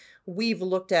things we've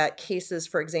looked at cases,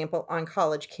 for example, on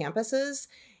college campuses,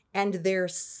 and they're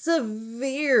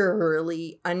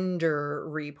severely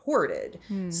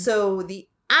underreported. So the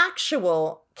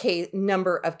actual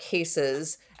number of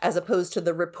cases, as opposed to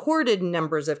the reported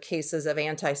numbers of cases of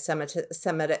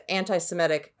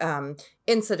anti-Semitic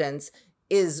incidents,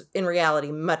 is in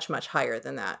reality much, much higher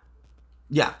than that.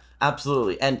 Yeah,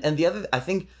 absolutely. And the other, I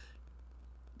think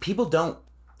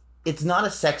it's not a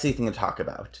sexy thing to talk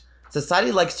about.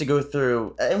 Society likes to go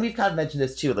through, and we've kind of mentioned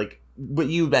this too, like what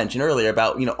you mentioned earlier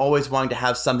about, always wanting to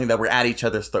have something that we're at each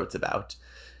other's throats about.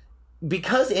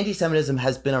 Because anti-Semitism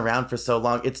has been around for so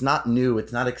long, it's not new,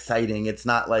 it's not exciting, it's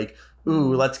not like,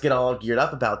 ooh, let's get all geared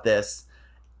up about this.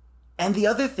 And the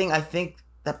other thing I think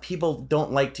that people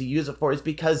don't like to use it for is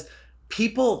because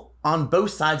people on both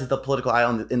sides of the political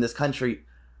aisle in this country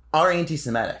are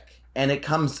anti-Semitic. And it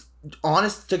comes,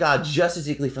 honest to God, just as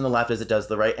equally from the left as it does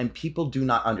the right. And people do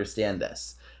not understand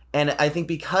this. And I think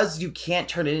because you can't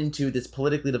turn it into this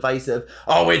politically divisive,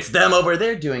 oh, it's them over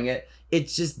there doing it, it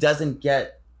just doesn't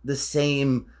get the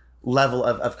same level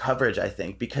of coverage, I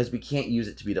think, because we can't use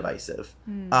it to be divisive.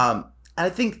 And I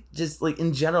think just like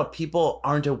in general, people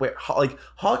aren't aware, like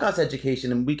Holocaust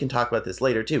education, and we can talk about this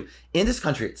later too. In this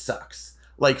country, it sucks.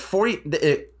 Like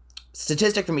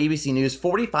statistic from ABC News,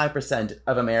 45%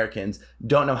 of Americans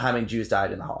don't know how many Jews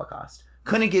died in the Holocaust.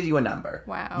 Couldn't give you a number.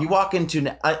 Wow. You walk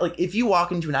into, if you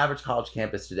walk into an average college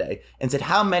campus today and said,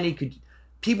 how many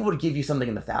people would give you something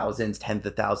in the thousands, tens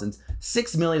of thousands.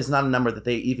 6 million is not a number that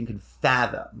they even can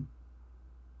fathom.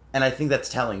 And I think that's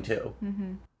telling too.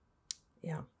 Mm-hmm.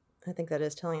 Yeah, I think that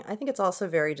is telling. I think it's also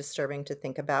very disturbing to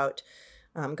think about,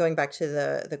 going back to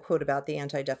the quote about the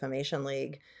Anti-Defamation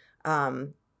League,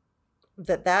 that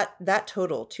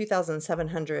total,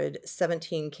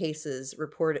 2,717 cases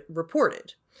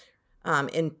reported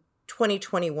in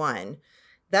 2021,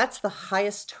 that's the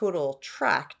highest total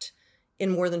tracked in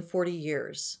more than 40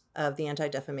 years of the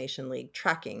Anti-Defamation League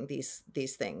tracking these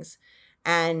things.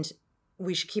 And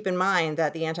we should keep in mind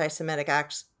that the anti-Semitic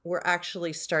acts were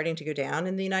actually starting to go down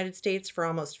in the United States for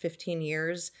almost 15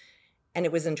 years. And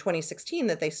it was in 2016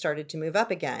 that they started to move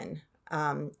up again.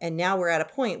 And now we're at a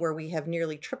point where we have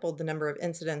nearly tripled the number of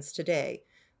incidents today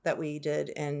that we did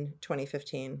in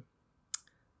 2015.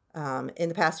 In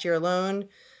the past year alone,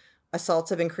 assaults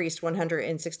have increased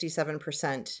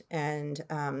 167%,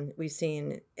 and we've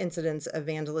seen incidents of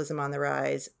vandalism on the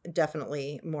rise,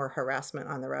 definitely more harassment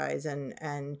on the rise.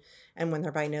 And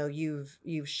Winthrop, I know you've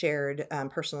shared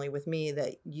personally with me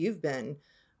that you've been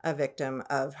a victim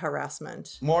of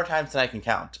harassment. More times than I can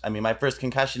count. I mean, my first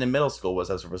concussion in middle school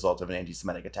was as a result of an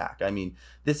anti-Semitic attack. I mean,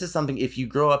 this is something, if you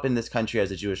grow up in this country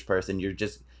as a Jewish person,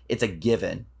 it's a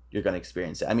given you're going to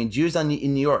experience it. I mean, Jews in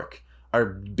New York are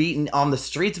beaten on the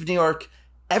streets of New York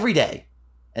every day.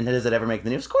 And does it ever make the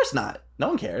news? Of course not. No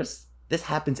one cares. This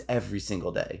happens every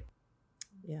single day.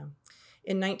 Yeah.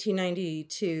 In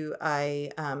 1992, I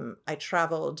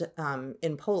traveled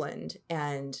in Poland,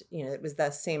 and it was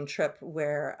that same trip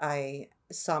where I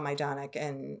saw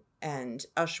Majdanek and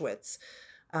Auschwitz,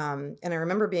 and I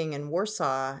remember being in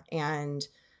Warsaw and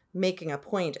making a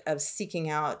point of seeking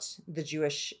out the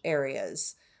Jewish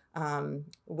areas,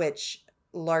 which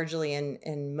largely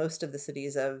in most of the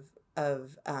cities of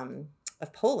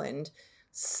Poland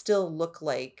still look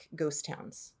like ghost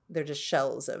towns. They're just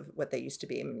shells of what they used to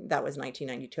be. I mean, that was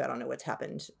 1992. I don't know what's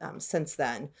happened since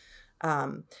then.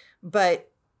 But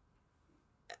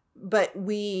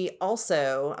we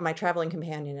also, my traveling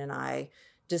companion and I,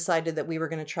 decided that we were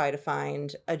going to try to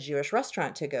find a Jewish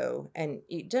restaurant to go and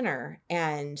eat dinner.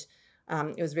 And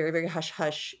it was very, very hush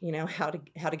hush, how to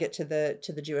get to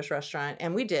the Jewish restaurant.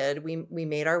 And we did. We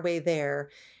made our way there.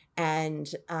 And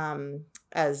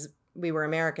as we were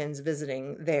Americans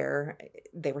visiting there,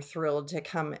 they were thrilled to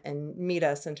come and meet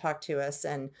us and talk to us.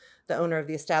 And the owner of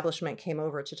the establishment came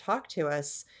over to talk to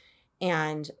us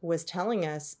and was telling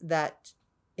us that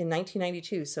in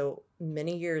 1992, so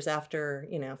many years after,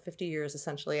 50 years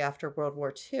essentially after World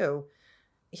War II,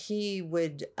 he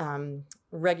would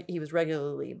he was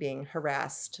regularly being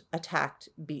harassed, attacked,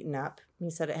 beaten up. He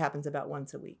said it happens about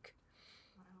once a week.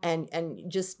 Wow.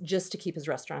 And just to keep his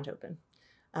restaurant open.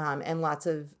 And lots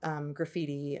of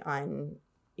graffiti on,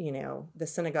 the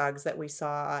synagogues that we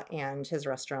saw and his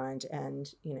restaurant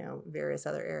and, various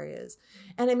other areas.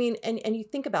 And I mean, and you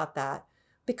think about that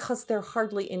because there are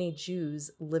hardly any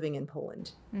Jews living in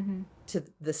Poland to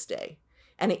this day.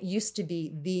 And it used to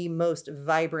be the most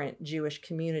vibrant Jewish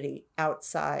community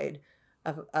outside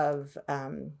of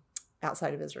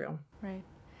Israel. Right.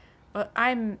 Well,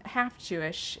 I'm half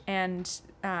Jewish, and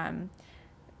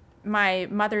my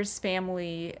mother's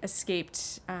family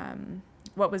escaped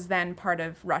what was then part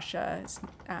of Russia,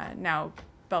 now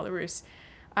Belarus,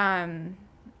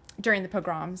 during the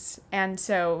pogroms. And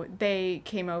so they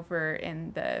came over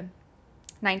in the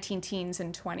 19-teens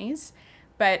and 20s.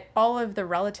 But all of the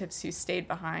relatives who stayed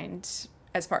behind,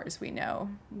 as far as we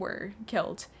know, were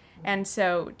killed. And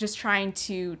so just trying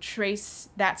to trace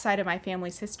that side of my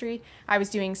family's history, I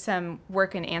was doing some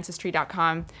work in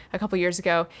Ancestry.com a couple years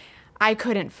ago. I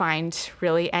couldn't find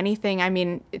really anything. I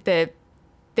mean,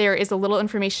 there is a little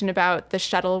information about the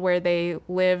shuttle where they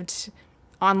lived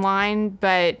online,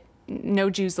 but no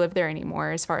Jews live there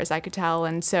anymore, as far as I could tell.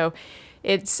 And so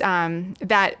it's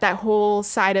that whole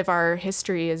side of our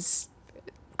history is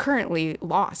currently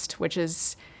lost, which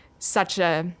is such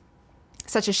a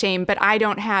shame. But I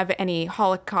don't have any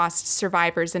Holocaust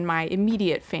survivors in my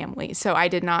immediate family, so I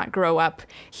did not grow up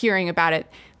hearing about it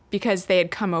because they had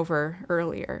come over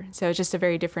earlier. So it's just a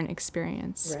very different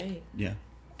experience. Right. Yeah.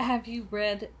 Have you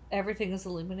read Everything is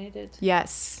Illuminated?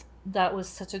 Yes. That was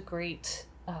such a great,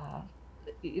 that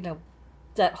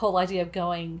whole idea of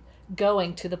going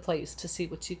to the place to see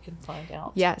what you can find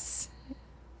out. Yes.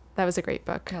 That was a great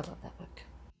book. I love that book.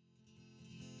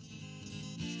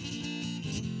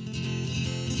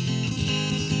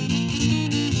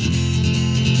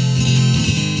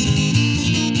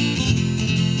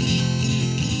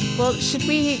 Well, should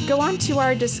we go on to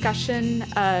our discussion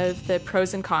of the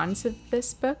pros and cons of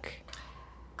this book?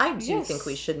 I do think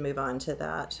we should move on to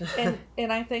that.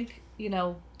 and I think,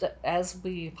 as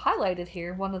we've highlighted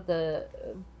here, one of the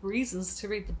reasons to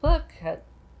read the book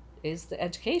is the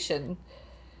education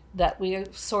that we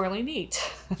sorely need.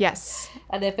 Yes.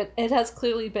 And if it has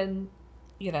clearly been,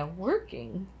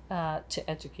 working to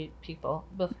educate people,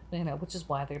 which is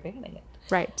why they're banning it.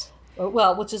 Right.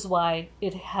 Well, which is why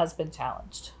it has been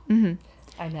challenged. Mm-hmm.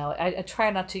 I know. I try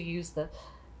not to use the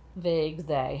vague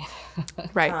they.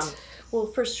 Right. Well,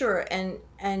 for sure. And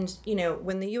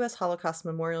when the U.S. Holocaust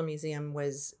Memorial Museum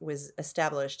was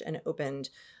established and opened,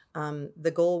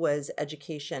 the goal was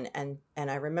education. And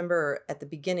I remember at the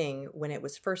beginning when it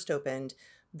was first opened,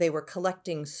 they were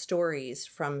collecting stories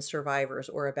from survivors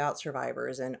or about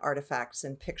survivors and artifacts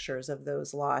and pictures of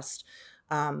those lost.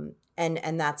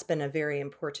 And that's been a very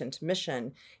important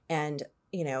mission. And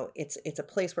it's a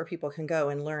place where people can go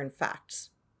and learn facts,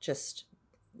 just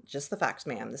the facts,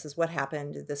 ma'am. This is what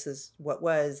happened. This is what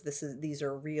was. These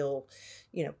are real,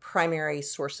 primary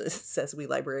sources, as we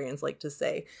librarians like to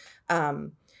say.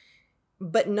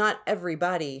 But not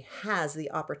everybody has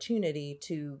the opportunity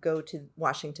to go to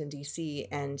Washington, D.C.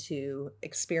 and to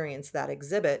experience that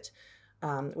exhibit,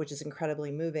 which is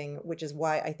incredibly moving, which is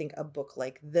why I think a book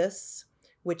like this,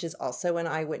 which is also an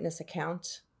eyewitness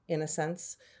account in a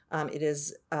sense, it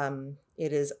is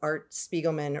Art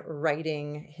Spiegelman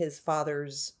writing his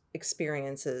father's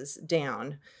experiences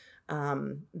down,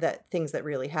 that things that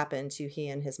really happened to he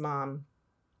and his mom.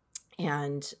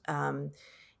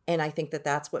 And I think that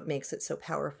that's what makes it so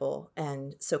powerful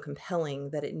and so compelling,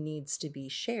 that it needs to be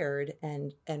shared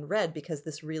and read, because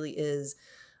this really is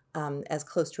as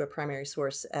close to a primary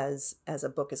source as a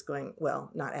book is going.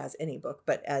 Well, not as any book,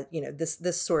 but as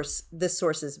this source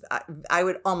is, I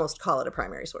would almost call it a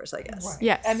primary source, I guess. Right.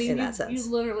 Yes. I mean, in that sense. You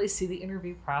literally see the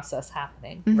interview process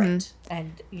happening, Right?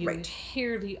 and you Right.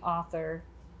 hear the author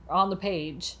on the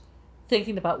page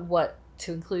thinking about what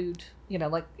to include.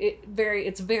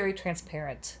 It's very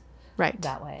transparent. Right.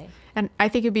 That way. And I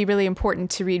think it'd be really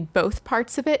important to read both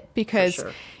parts of it, because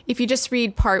sure. if you just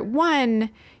read part one,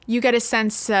 you get a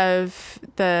sense of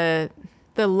the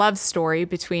love story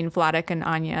between Vladek and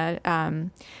Anya,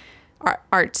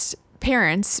 Art's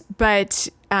parents, but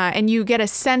and you get a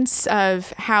sense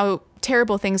of how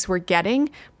terrible things were getting,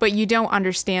 but you don't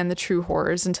understand the true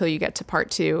horrors until you get to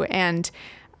part two. And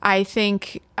I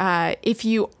think if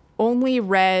you only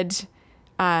read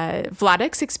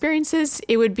Vladek's experiences,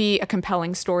 it would be a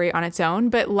compelling story on its own.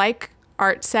 But like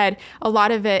Art said, a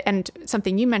lot of it, and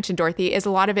something you mentioned, Dorothy, is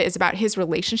a lot of it is about his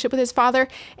relationship with his father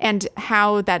and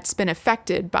how that's been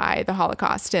affected by the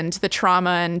Holocaust and the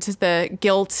trauma and the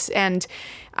guilt. And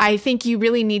I think you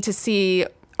really need to see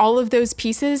all of those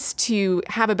pieces to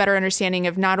have a better understanding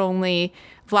of not only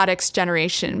Vladek's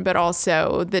generation, but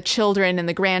also the children and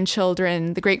the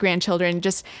grandchildren, the great-grandchildren,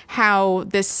 just how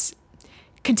this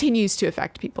continues to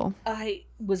affect people. I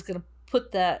was going to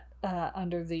put that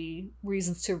under the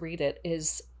reasons to read it,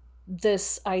 is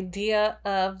this idea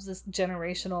of this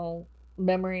generational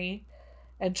memory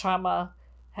and trauma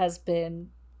has been,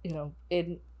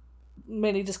 in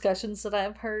many discussions that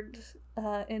I've heard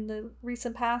in the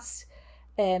recent past.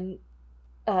 And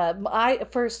I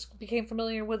first became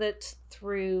familiar with it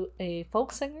through a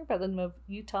folk singer by the name of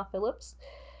Utah Phillips,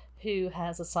 who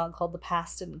has a song called "The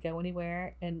Past Didn't Go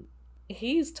Anywhere," and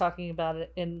he's talking about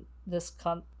it in this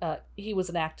he was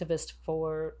an activist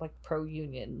for pro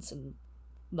unions and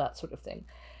that sort of thing,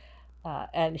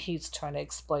 and he's trying to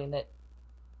explain that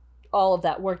all of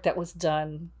that work that was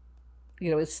done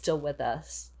is still with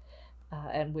us,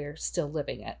 and we're still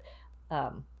living it,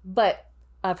 but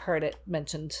I've heard it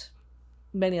mentioned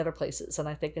many other places, and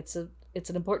I think it's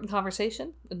an important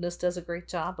conversation, and this does a great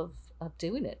job of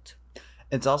doing it.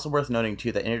 It's also worth noting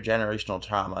too that intergenerational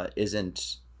trauma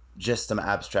isn't just some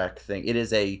abstract thing. It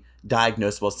is a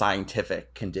diagnosable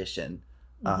scientific condition.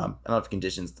 I don't know if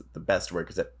condition's the best word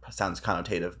because it sounds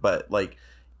connotative, but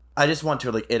I just want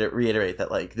to reiterate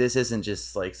that this isn't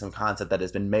just some concept that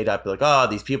has been made up. Oh,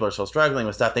 these people are still struggling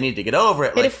with stuff. They need to get over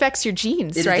it. It affects your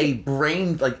genes, it right? It is a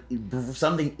brain,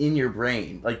 something in your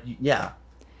brain. Yeah.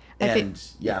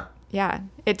 Yeah,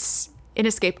 it's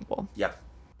inescapable. Yep.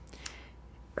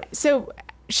 So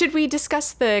should we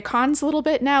discuss the cons a little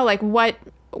bit now?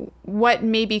 What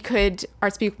maybe could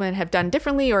Art Spiegelman have done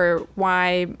differently, or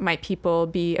why might people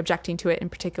be objecting to it in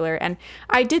particular? And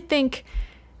I did think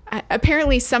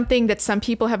apparently something that some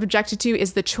people have objected to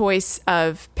is the choice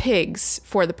of pigs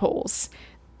for the Poles.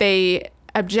 They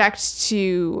object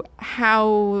to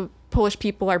how Polish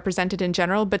people are presented in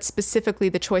general, but specifically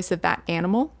the choice of that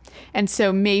animal. And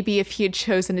so maybe if he had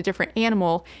chosen a different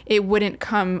animal, it wouldn't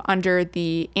come under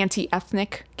the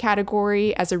anti-ethnic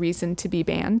category as a reason to be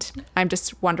banned. I'm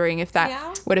just wondering if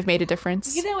that would have made a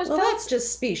difference. That's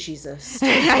just speciesist.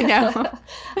 I know.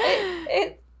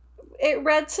 It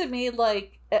read to me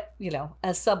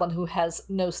as someone who has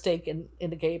no stake in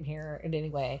the game here in any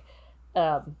way,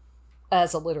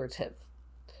 as alliterative.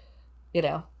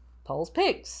 Poles,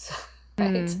 pigs.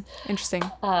 Right? Interesting.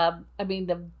 I mean,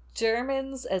 the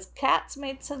Germans as cats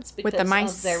made sense because with the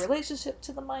mice. Of their relationship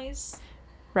to the mice.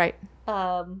 Right.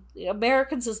 The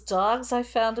Americans as dogs I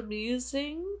found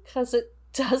amusing because it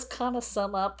does kind of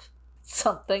sum up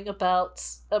something about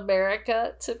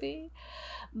America to me.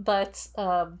 But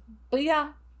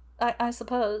yeah, I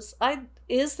suppose.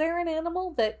 Is there an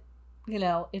animal that,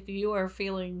 if you are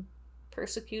feeling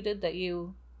persecuted, that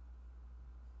you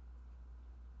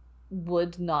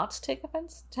would not take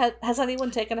offense? Has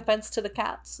anyone taken offense to the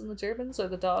cats and the Germans or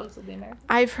the dogs and the Americans?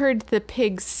 I've heard the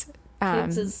pigs,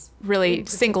 Pigs is really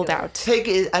singled out. Pig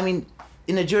is, I mean,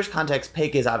 in a Jewish context,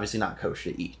 pig is obviously not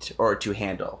kosher to eat or to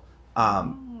handle.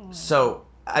 So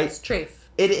It's treif.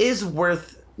 it is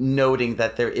worth noting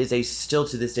that there is still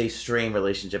to this day strained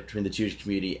relationship between the Jewish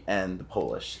community and the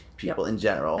Polish people in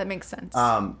general. That makes sense.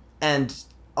 And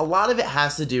a lot of it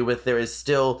has to do with there is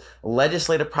still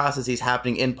legislative processes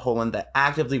happening in Poland that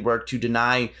actively work to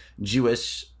deny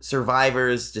Jewish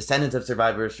survivors, descendants of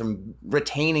survivors, from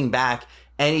retaining back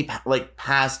any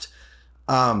past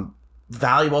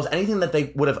valuables, anything that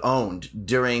they would have owned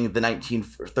during the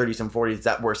 1930s and 40s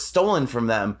that were stolen from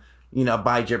them,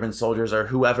 by German soldiers or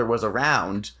whoever was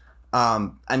around.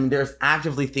 I mean, there's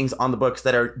actively things on the books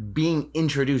that are being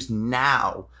introduced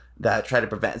now that try to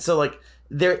prevent. So,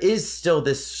 there is still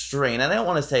this strain, and I don't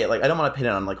want to say it, I don't want to pin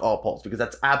it on, all Poles, because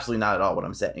that's absolutely not at all what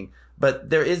I'm saying. But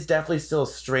there is definitely still a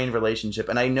strained relationship,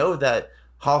 and I know that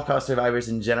Holocaust survivors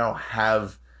in general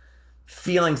have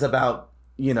feelings about,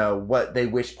 what they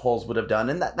wish Poles would have done.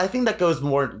 And I think that goes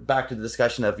more back to the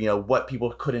discussion of, what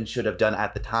people could and should have done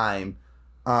at the time.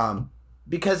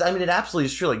 Because, I mean, it absolutely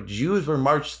is true. Jews were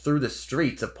marched through the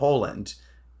streets of Poland,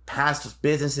 past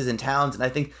businesses and towns. And I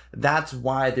think that's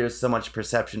why there's so much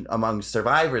perception among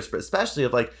survivors, but especially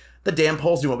of, the damn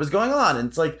Poles knew what was going on. And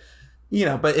it's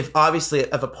but if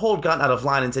a Pole had gotten out of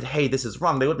line and said, hey, this is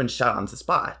wrong, they would have been shot on the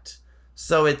spot.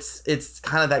 So it's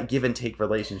kind of that give and take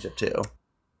relationship too.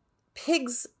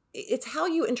 Pigs, it's how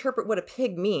you interpret what a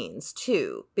pig means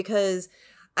too, because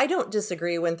I don't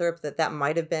disagree, Winthrop, that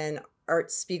might have been Art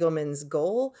Spiegelman's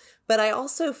goal, but I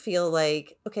also feel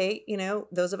okay,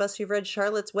 those of us who've read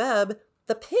Charlotte's Web,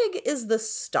 the pig is the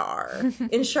star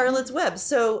in Charlotte's Web.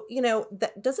 So,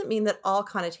 that doesn't mean that all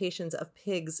connotations of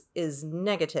pigs is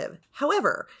negative.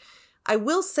 However, I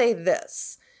will say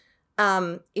this.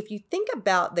 If you think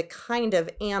about the kind of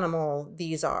animal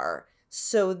these are,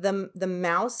 so the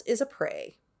mouse is a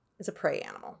prey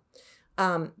animal.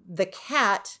 The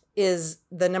cat is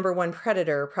the number one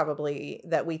predator probably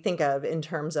that we think of in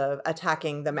terms of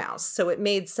attacking the mouse. So it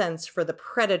made sense for the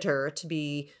predator to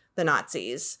be the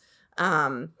Nazis.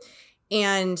 And,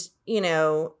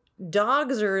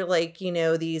 dogs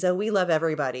are these, we love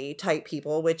everybody type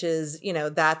people, which is,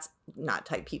 that's not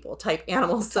type people, type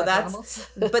animals. So that's,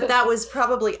 but that was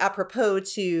probably apropos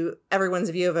to everyone's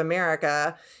view of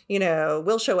America.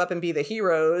 We'll show up and be the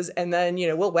heroes, and then,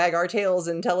 we'll wag our tails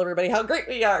and tell everybody how great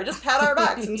we are, just pat our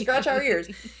backs and scratch our ears.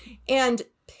 And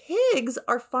pigs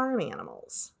are farm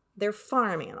animals. They're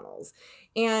farm animals.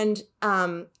 And,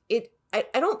 I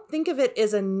don't think of it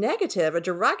as a negative, a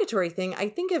derogatory thing. I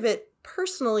think of it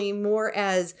personally more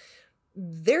as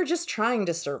they're just trying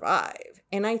to survive.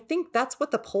 And I think that's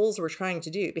what the Poles were trying to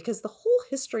do, because the whole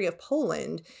history of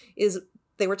Poland is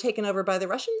they were taken over by the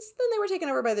Russians, then they were taken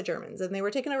over by the Germans, and they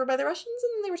were taken over by the Russians,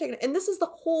 and then they were taken. And this is the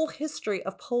whole history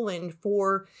of Poland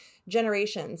for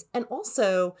generations. And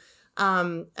also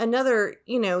another,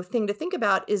 thing to think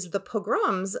about is the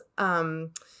pogroms.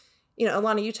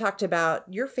 Alana, you talked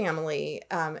about your family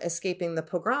escaping the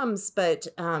pogroms, but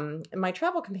my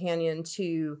travel companion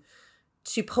to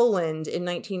Poland in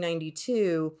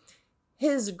 1992,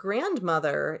 his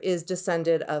grandmother is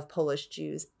descended of Polish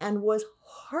Jews and was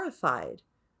horrified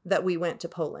that we went to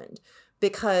Poland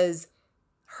because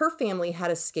her family had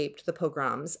escaped the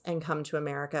pogroms and come to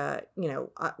America,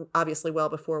 obviously well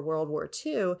before World War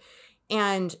II,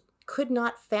 and could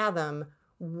not fathom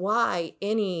why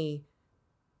any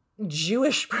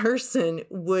Jewish person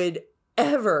would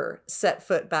ever set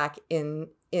foot back in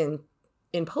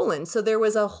Poland. So there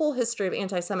was a whole history of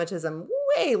anti-Semitism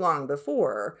way long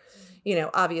before,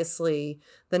 obviously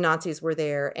the Nazis were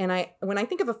there. And when I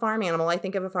think of a farm animal, I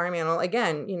think of a farm animal,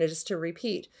 again, just to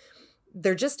repeat,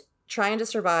 they're just trying to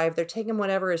survive. They're taking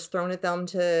whatever is thrown at them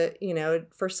to,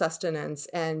 for sustenance.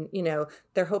 And,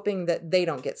 they're hoping that they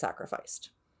don't get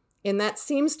sacrificed. And that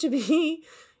seems to be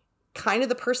kind of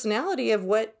the personality of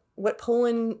what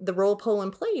Poland, the role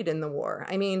Poland played in the war.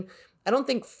 I mean, I don't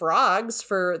think frogs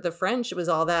for the French was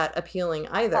all that appealing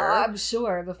either. Oh, I'm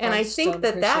sure. The French and I think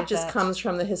that just that. Comes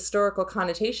from the historical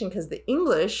connotation, because the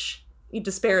English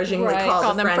disparagingly Right.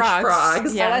 call the them French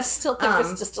frogs. Yeah. And I still think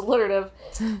it's just alliterative.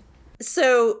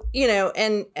 So,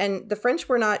 and the French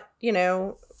were not,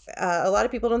 a lot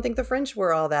of people don't think the French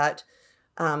were all that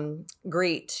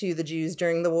great to the Jews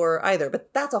during the war either.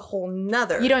 But that's a whole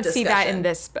nother You don't see that discussion. in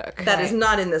this book. That is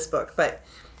not in this book. But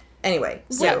anyway,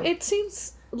 so Well, it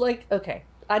seems okay,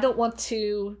 I don't want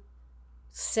to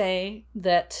say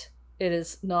that it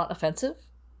is not offensive.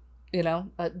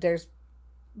 There's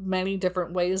many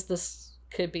different ways this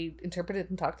could be interpreted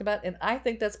and talked about. And I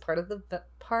think that's part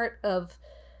of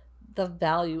the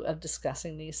value of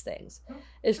discussing these things,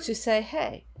 is to say,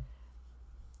 hey,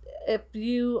 if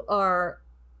you are,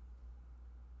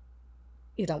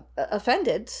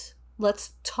 offended,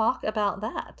 let's talk about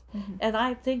that. Mm-hmm. And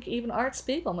I think even Art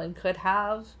Spiegelman could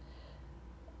have,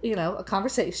 a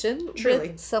conversation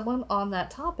with someone on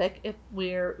that topic if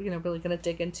we're, really going to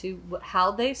dig into how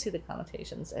they see the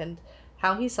connotations and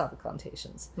how he saw the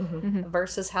connotations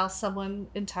versus how someone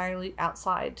entirely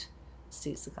outside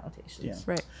sees the connotations.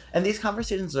 Yeah. Right. And these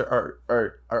conversations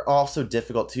are also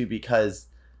difficult too, because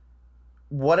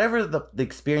whatever the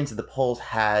experience that the Poles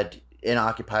had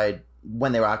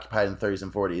when they were occupied in the 30s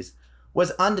and 40s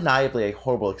was undeniably a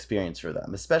horrible experience for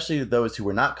them, especially those who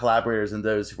were not collaborators and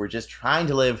those who were just trying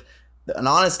to live an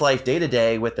honest life day to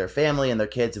day with their family and their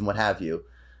kids and what have you.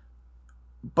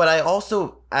 But I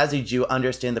also, as a Jew,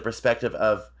 understand the perspective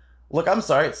of, look, I'm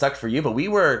sorry, it sucked for you, but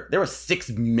there were 6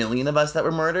 million of us that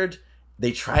were murdered.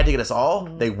 They tried to get us all.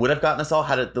 Mm-hmm. They would have gotten us all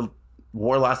had the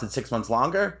war lasted 6 months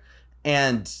longer.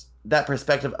 And that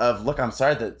perspective of, look, I'm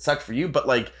sorry that it sucked for you, but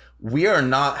we are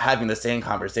not having the same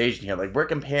conversation here. We're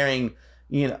comparing,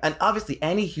 and obviously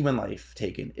any human life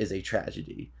taken is a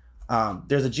tragedy.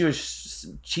 There's a Jewish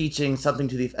teaching, something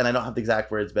to the, and I don't have the exact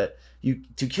words, but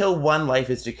to kill one life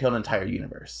is to kill an entire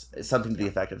universe. It's something to the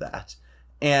effect of that.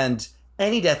 And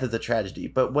any death is a tragedy,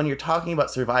 but when you're talking about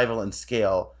survival and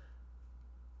scale,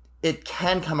 it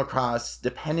can come across,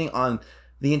 depending on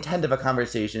the intent of a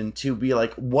conversation, to be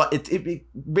what it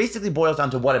basically boils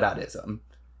down to whataboutism.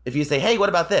 If you say, hey, what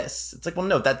about this? It's well,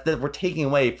 no, that we're taking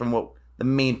away from what the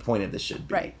main point of this should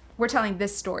be. Right. We're telling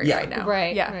this story right now.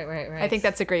 Right. Yeah. Right. I think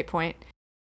that's a great point.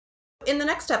 In the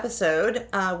next episode,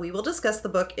 we will discuss the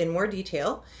book in more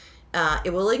detail.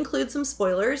 It will include some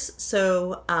spoilers,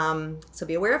 so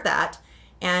be aware of that.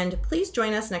 And please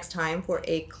join us next time for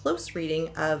a close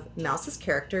reading of Mouse's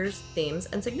characters, themes,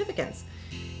 and significance.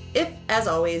 If, as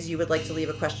always, you would like to leave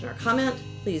a question or comment,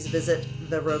 please visit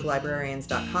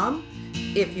theroguelibrarians.com.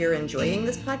 If you're enjoying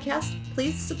this podcast,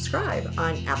 please subscribe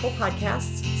on Apple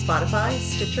Podcasts, Spotify,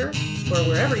 Stitcher, or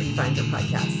wherever you find your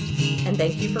podcasts. And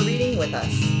thank you for reading with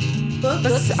us.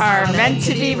 Books are meant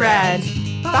to be read.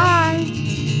 Bye.